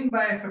 10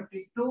 बाय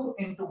 52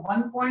 इनटू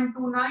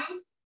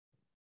 1.29,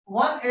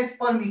 1 एस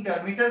पर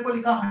मीटर, मीटर को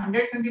लिखा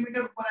 100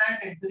 सेंटीमीटर, ऊपर आया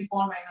 10 टू द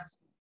पावर -2,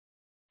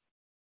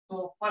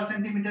 तो पर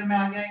सेंटीमीटर में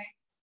आ गया,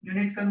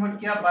 यूनिट कन्वर्ट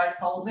किया बाय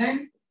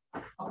 1000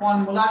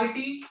 अपॉन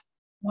मोलारिटी,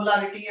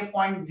 मोलारिटी है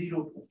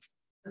 0.02,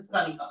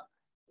 इसका निकाल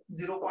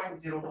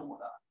 0.02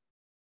 मोलार।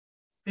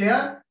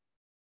 क्लियर?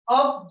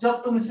 अब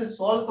जब तुम इसे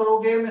सॉल्व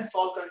करोगे, मैं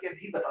सॉल्व करके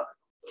भी बता दूंगा।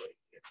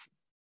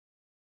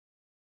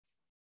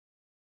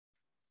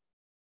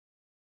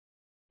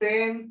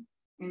 10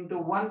 इंटू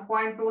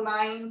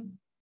 1.29,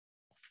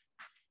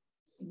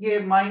 ये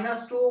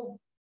 -2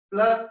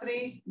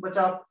 +3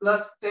 बचा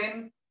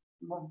 +10,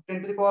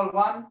 10 to the power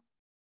 1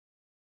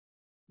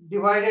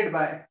 divided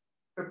by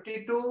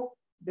 52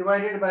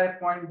 divided by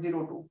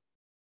 0.02,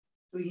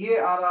 तो ये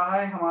आ रहा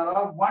है हमारा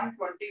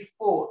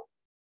 124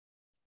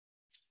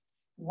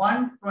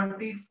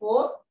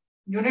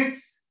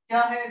 यूनिट्स।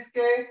 क्या है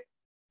इसके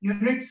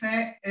यूनिट्स?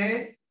 हैं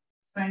एस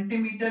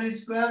सेंटीमीटर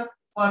स्क्वायर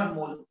पर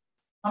मोल।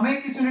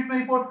 हमें किस यूनिट में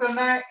रिपोर्ट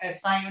करना है?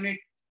 एसआई यूनिट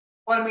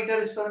पर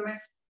मीटर स्क्वायर में।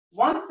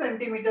 1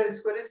 centimetre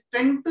square is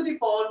 10 to the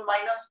power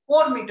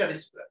 -4 metre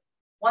square,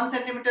 1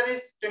 centimetre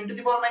is 10 to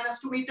the power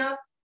 -2 metre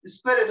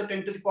square है, तो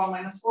 10 टू द पावर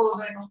 -4 हो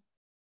जाएगा।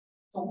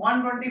 तो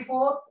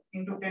 124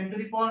 into 10 to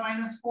the power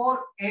 -4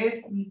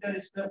 S metre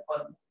square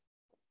पर मोल।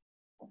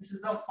 This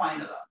is the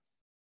final answer.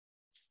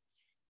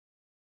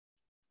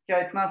 क्या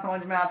इतना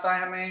समझ में आता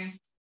है हमें?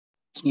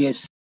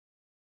 Yes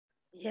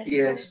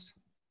Yes.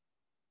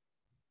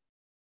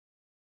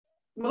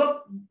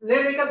 मतलब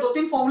ले लेकर 2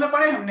 3 फॉर्मूले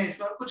पढ़े हमने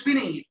इसमें, और कुछ भी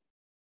नहीं है।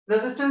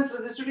 रेजिस्टेंस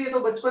रेजिस्टिविटी ये तो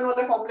बचपन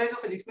वाले फॉर्मूले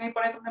जो फिजिक्स में ही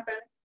पढ़े तुमने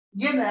पहले,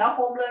 ये नया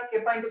फॉर्मूला है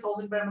केपा ×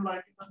 1000 बाय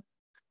मोलारिटी बस।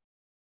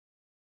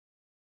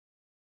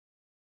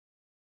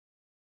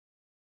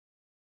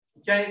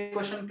 क्या ये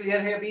क्वेश्चन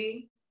क्लियर है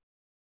अभी?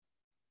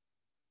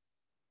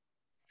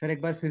 सर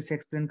एक बार फिर से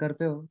एक्सप्लेन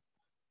करते हो?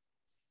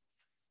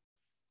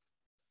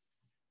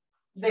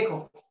 देखो,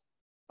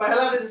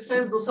 पहला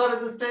रेजिस्टेंस दूसरा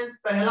रेजिस्टेंस,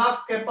 पहला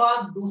केपा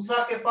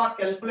दूसरा केपा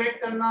कैलकुलेट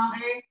करना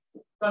है,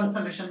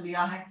 कंसंट्रेशन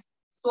दिया है।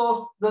 तो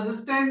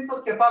रेजिस्टेंस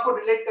और केपा को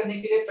रिलेट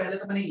करने के लिए पहले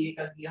तो मैंने ये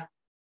कर दिया।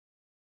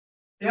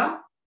 क्या?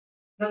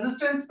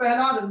 रेजिस्टेंस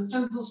पहला,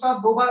 रेजिस्टेंस दूसरा,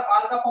 2 बार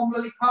आर का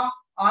फॉर्मूला लिखा,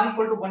 R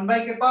 = 1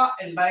 bye Kepa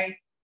L by,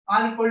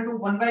 R =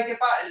 1 bye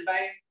Kepa L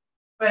by.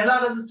 पहला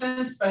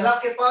रेजिस्टेंस पहला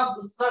केपा,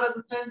 दूसरा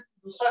रेजिस्टेंस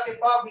दूसरा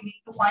Kepa, we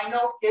need to find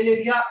out के ले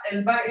लिया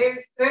L by A,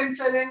 same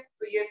cell है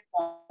तो ये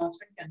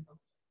कांस्टेंट कैंसिल,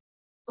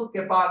 तो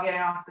केपा आ गया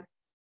यहां से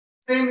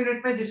सेम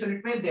यूनिट में जिस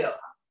यूनिट में दे रहा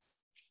था।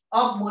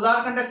 अब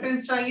मोलार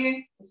कंडक्टेंस चाहिए,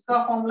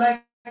 उसका फॉर्मूला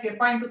है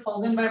केपा ×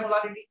 1000 बाय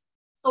मोलारिटी।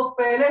 तो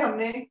पहले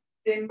हमने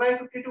 10 बाय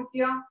 52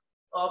 किया,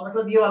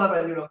 मतलब ये वाला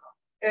वैल्यू रखा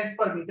एस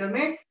पर मीटर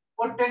में,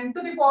 और 10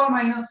 टू द पावर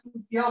 -2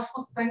 किया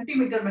उसको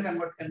सेंटीमीटर में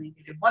कन्वर्ट करने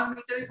के लिए। 1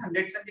 मीटर इज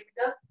 100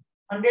 सेंटीमीटर,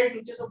 100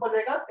 नीचे से ऊपर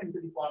जाएगा 10 टू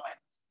द पावर -,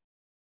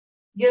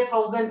 ये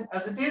 1000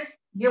 एज इट इज,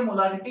 ये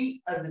मोलारिटी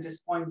एज इट इज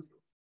 0.0,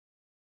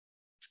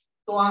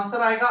 तो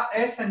आंसर आएगा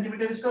एस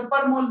सेंटीमीटर स्क्वायर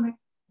पर मोल में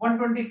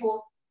 124।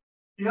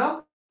 ठीक है?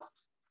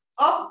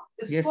 अब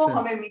इसको sir.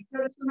 हमें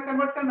मीटर में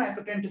कन्वर्ट करना है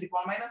तो 10 to the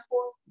power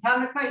 -4।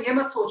 ध्यान रखना, ये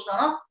मत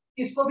सोचना ना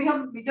इसको भी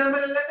हम मीटर में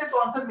ले लेते हैं तो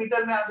आंसर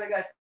मीटर में आ जाएगा,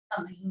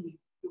 ऐसा नहीं है,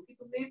 क्योंकि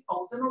तुमने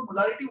 1000 और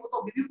मोलारिटी वो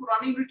तो अभी भी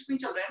पुरानी यूनिट्स नहीं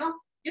चल रहे हैं ना,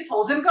 ये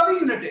 1000 का भी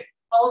यूनिट है,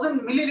 1000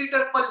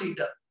 मिलीलीटर पर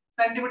लीटर,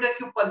 सेंटीमीटर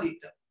क्यूब पर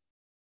लीटर,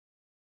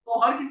 तो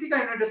हर किसी का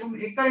यूनिट है। तुम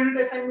एक का यूनिट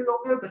ऐसा ही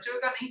मिलोगे और बचे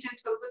हुए का नहीं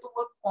चेंज करोगे तो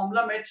वो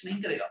फॉर्मूला मैच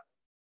नहीं करेगा।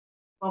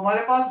 तो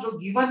हमारे पास जो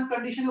गिवन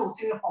कंडीशन है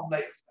उसी में फॉर्मूला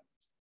यूज करना।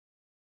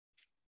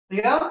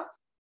 क्लियर?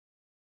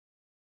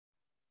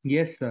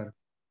 Yes, sir.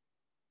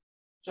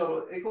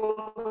 चलो एक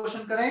और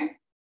क्वेश्चन करें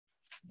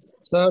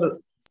सर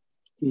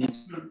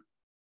हम्म,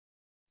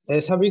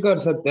 ऐसा भी कर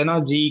सकते हैं ना,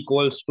 G =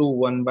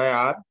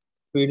 1/r,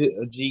 फिर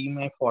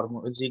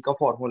जी का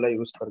फॉर्मूला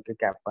यूज करके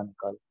कैप्पा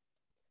निकाल।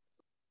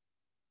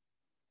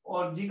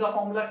 और जी का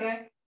फॉर्मूला क्या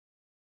है?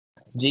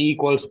 G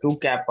 =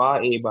 Kappa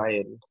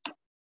A/L।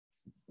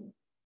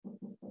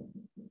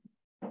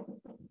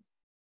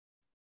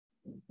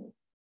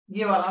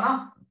 ये वाला ना,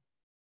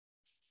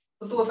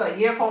 तो तू बता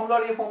ये फॉर्मूला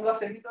और ये फॉर्मूला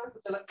सेम ही तो है,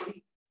 कुछ अलग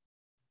थोड़ी।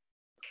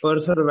 पर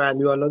सर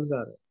वैल्यू अलग जा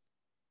रहा है।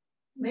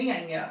 नहीं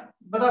आएंगे यार,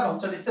 बताता हूँ,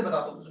 चल इससे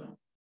बताता हूँ तुझे।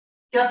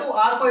 क्या तू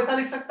आर को ऐसा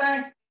लिख सकता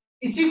है,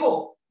 इसी को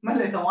मैं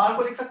लेता हूँ, आर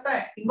को लिख सकता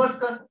है इनवर्स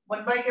कर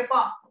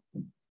 1/Kappa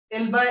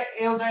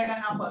L/A हो जाएगा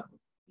यहाँ पर,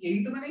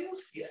 यही तो मैंने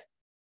यूज किया है।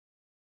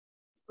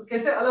 तो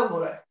कैसे अलग हो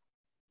रहा है,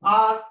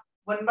 आर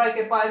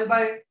 1/Kappa L/,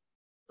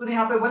 तूने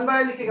यहाँ पे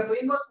 1/L लिखेगा तो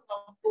इनवर्स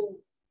होगा,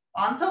 तो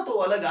आंसर तो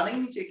अलग आना ही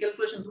नहीं चाहिए,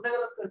 कैलकुलेशन तूने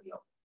गलत कर दिया।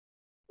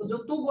 तो जो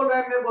तू बोल रहा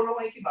है मैं बोल रहा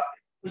हूँ एक ही बात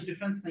है, कुछ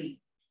डिफरेंस नहीं है,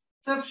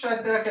 सिर्फ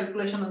शायद तेरा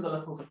कैलकुलेशन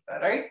गलत हो सकता है,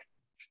 राइट?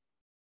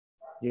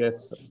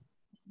 Yes sir.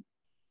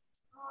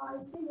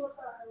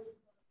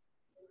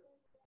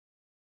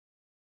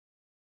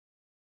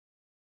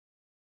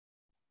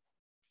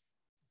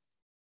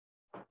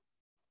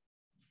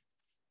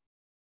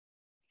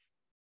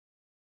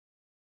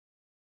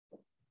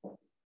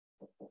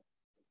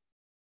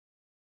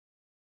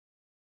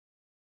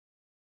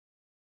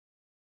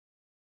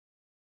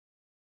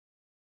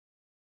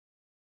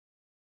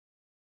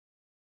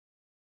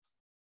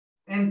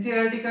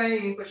 एनसीईआरटी का है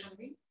ये क्वेश्चन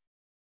भी।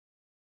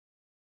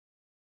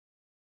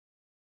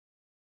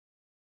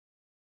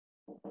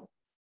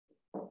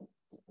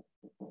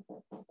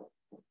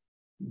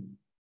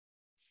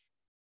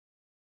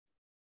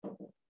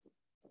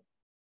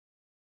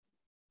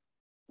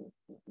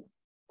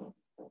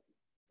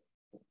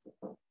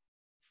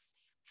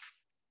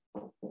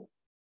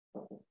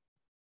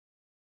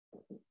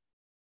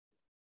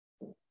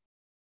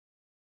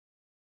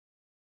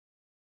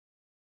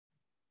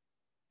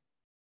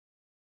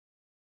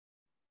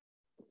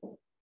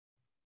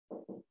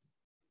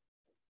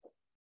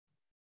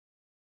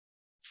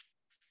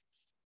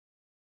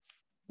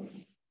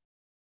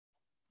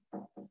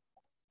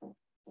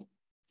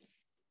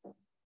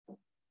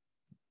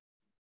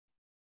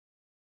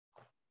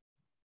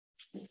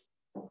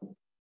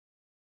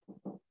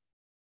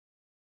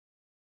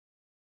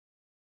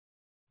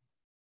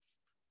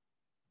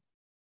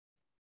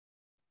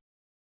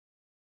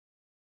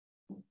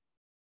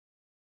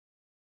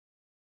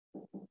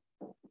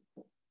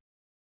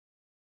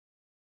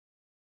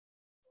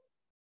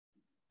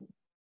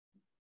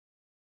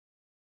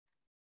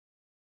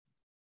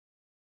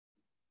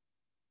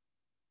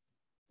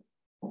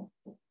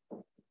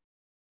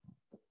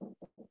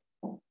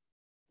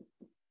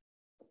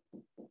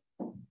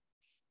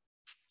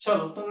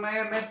 चलो तो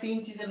मैं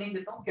तीन चीजें नहीं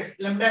देता हूँ,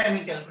 लैम्डा एम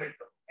कैलकुलेट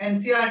करो,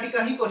 एनसीईआरटी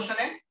का ही क्वेश्चन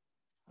है।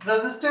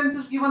 रेजिस्टेंस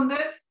इज गिवन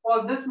दिस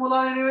और this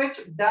molar NH,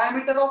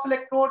 diameter of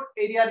electrode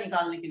area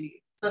निकालने के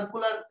लिए,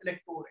 सर्कुलर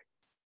इलेक्ट्रोड है,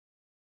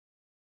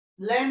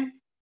 लेंथ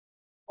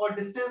और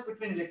distance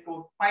between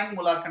electrode, find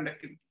molar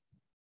conductivity.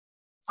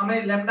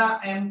 हमें लैम्डा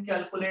एम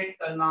कैलकुलेट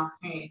करना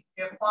है,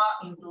 कैप्पा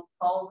इनटू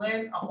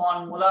 1000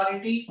 अपॉन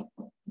मोलारिटी,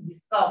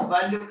 जिसका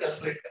वैल्यू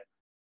कैलकुलेट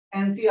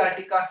करना,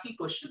 एनसीईआरटी का ही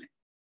क्वेश्चन है।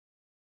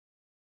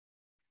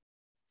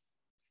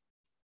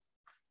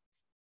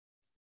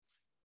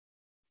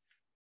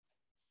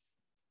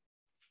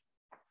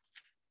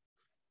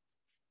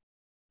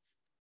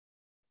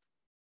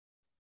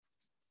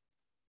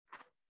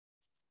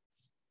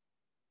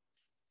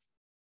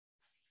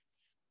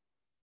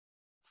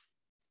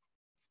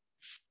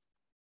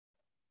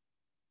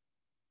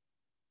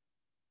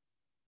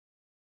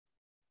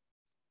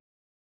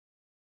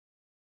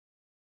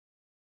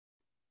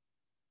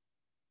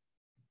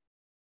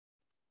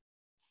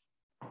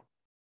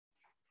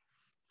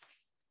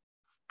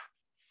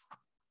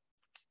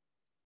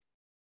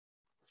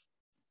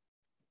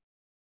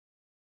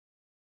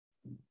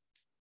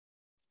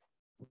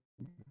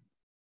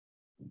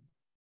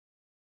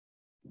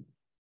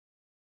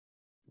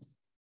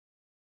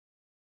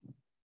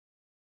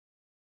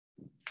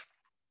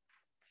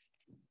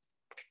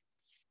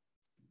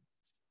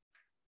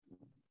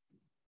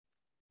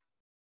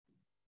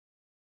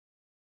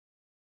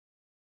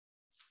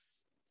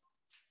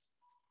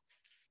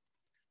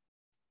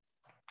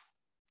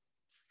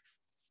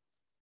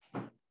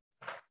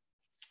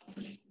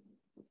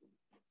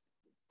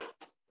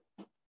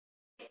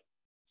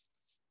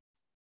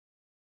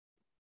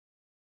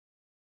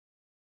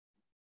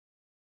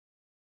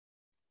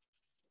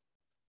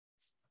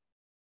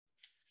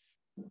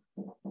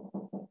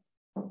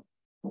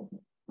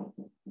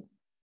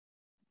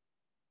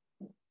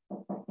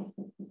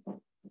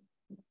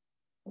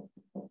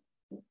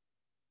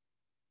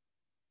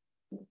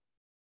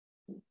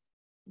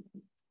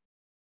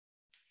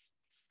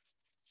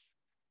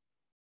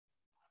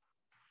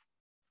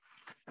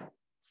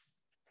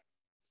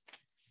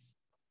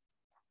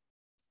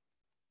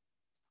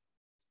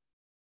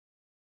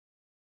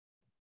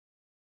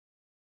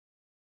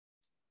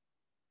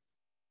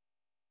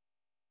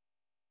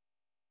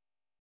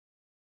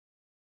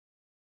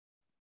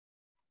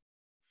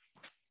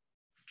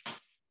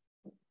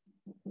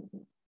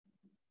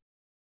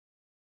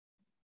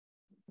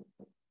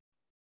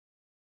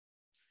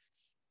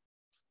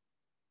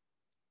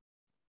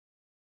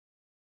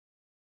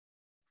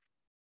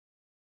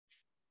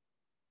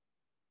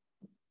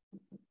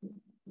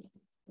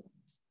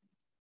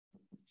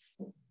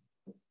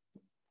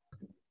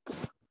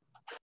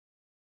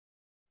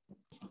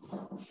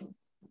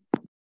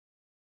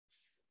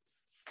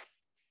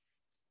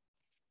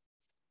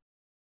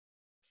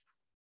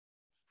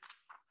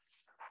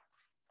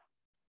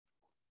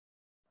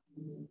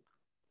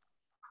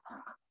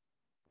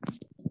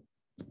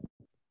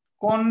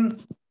 कौन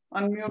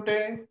अनम्यूट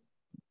है?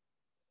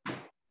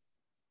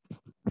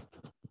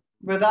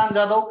 वेदांत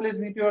Jadav, please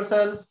mute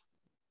yourself.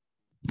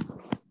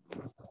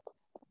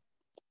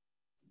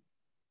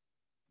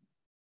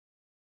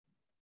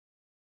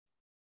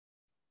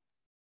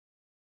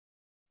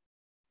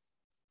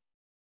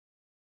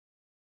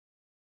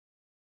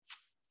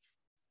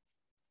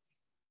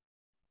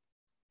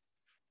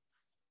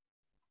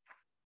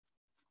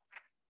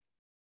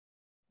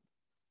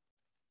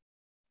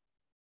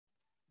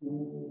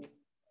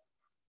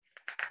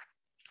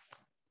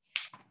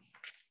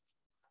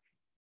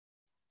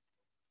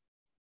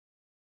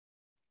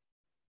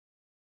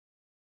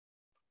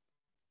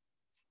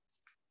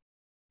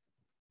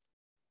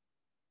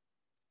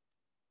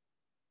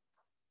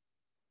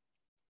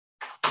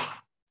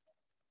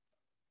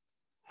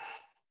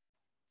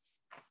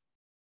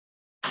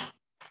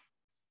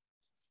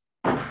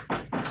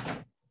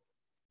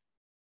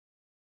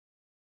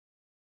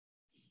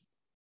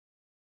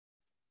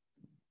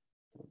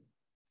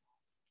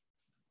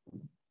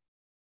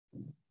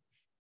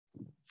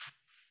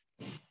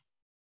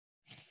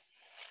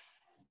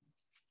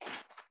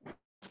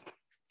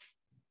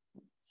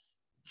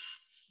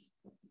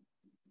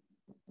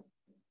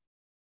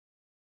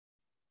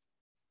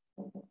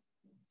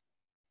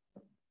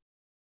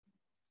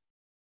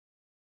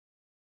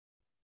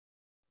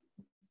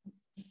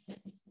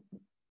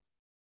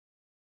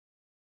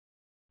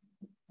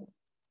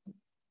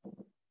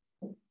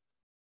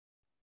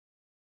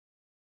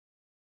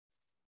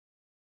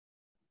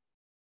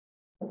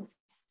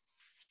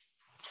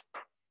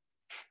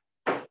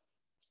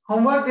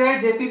 Homework है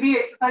JPB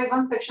exercise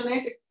 1 section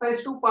 8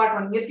 exercise 2 part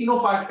 1, ये तीनों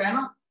पार्ट का है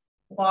ना,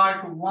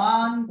 part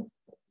 1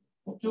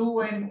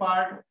 2 and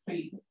part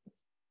 3।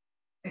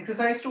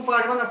 Exercise 2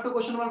 part 1 up to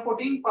question number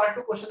 14, part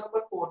 2 question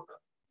number 4 तक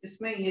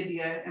इसमें ये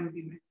दिया है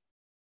एमपी में।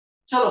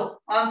 चलो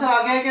आंसर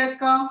आ गया है क्या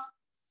इसका?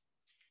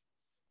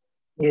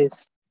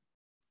 Yes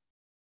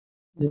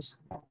yes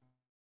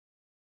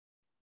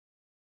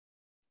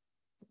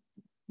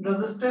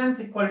resistance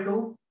equal to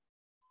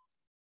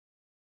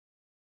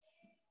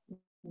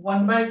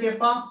 1 bye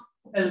Kepa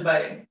L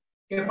by,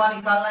 Kepa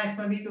निकालना है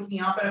इसमें भी क्योंकि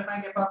यहाँ पे रखना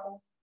है केपा को।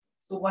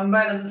 सो 1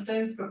 बाय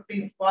रेजिस्टेंस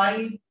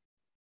 55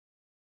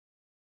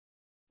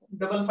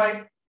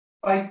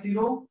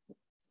 5550,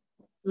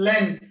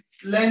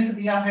 लेंथ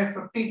दिया है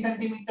 50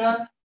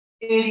 centimetre,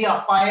 area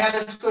pi are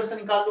square से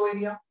निकाल दो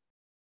एरिया,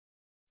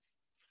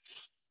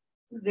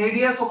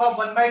 रेडियस होगा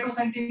 1/2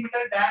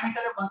 सेंटीमीटर,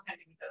 डायमीटर है 1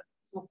 सेंटीमीटर,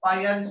 तो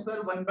पाई आर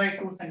स्क्वायर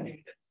 1/2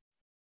 सेंटीमीटर।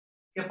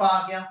 केपा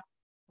आ गया,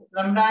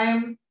 लैम्डा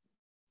एम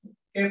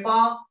केपा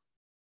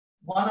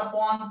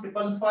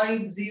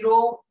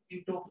 1/550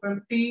 into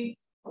 50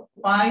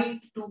 पाई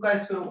 2 का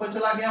स्क्वायर ऊपर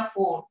चला गया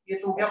 4, ये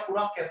तो हो गया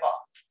पूरा केपा,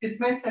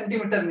 इसमें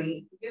सेंटीमीटर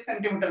नहीं, ये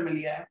सेंटीमीटर में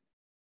लिया है,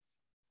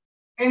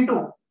 इनटू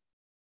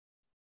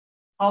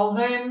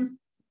 1000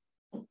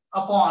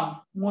 अपॉन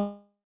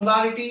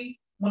मोलारिटी,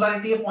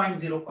 मोलारिटी है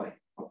 0.05।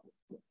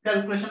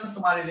 कैलकुलेशन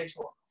तुम्हारे लिए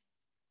छोड़,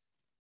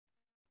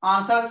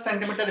 आंसर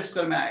सेंटीमीटर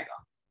स्क्वायर में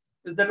आएगा।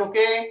 Is that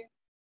okay?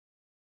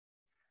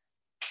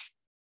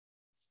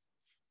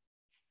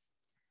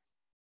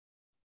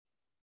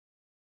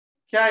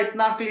 क्या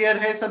इतना क्लियर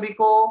है सभी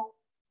को?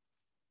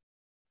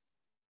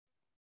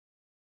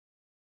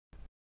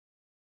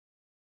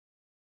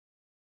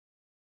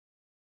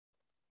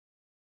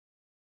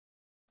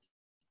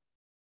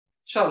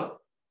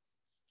 चलो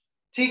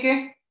ठीक है,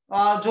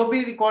 जो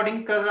भी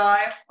रिकॉर्डिंग कर रहा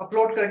है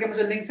अपलोड करके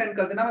मुझे लिंक सेंड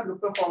कर देना, मैं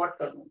ग्रुप पे फॉरवर्ड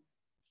कर दूंगा।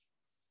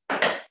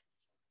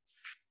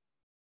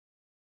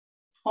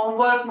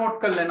 होमवर्क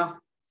नोट कर लेना।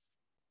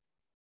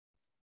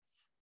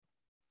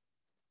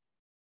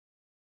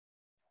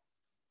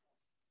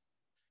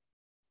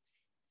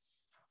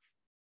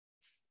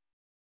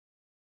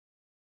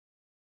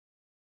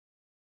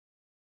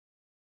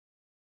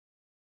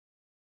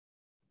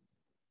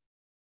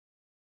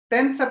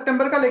 टेंथ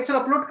सितंबर का लेक्चर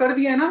अपलोड कर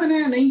दिया है ना मैंने,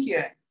 नहीं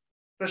किया है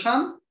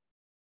प्रशांत?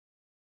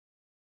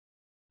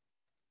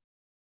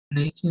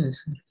 नहीं किया है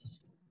सर।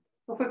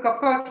 तो फिर कब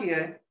का किया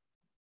है?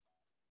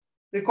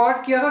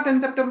 रिकॉर्ड किया था 10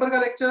 सितंबर का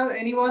लेक्चर?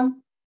 Anyone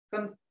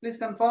please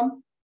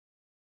confirm.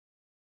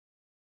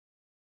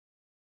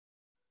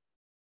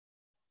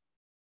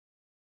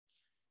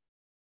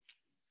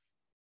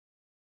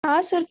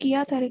 हाँ सर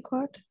किया था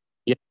रिकॉर्ड।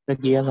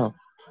 किया था।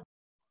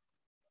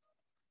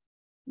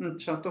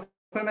 अच्छा तो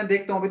फिर मैं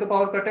देखता हूँ, अभी तो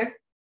पावर कट है।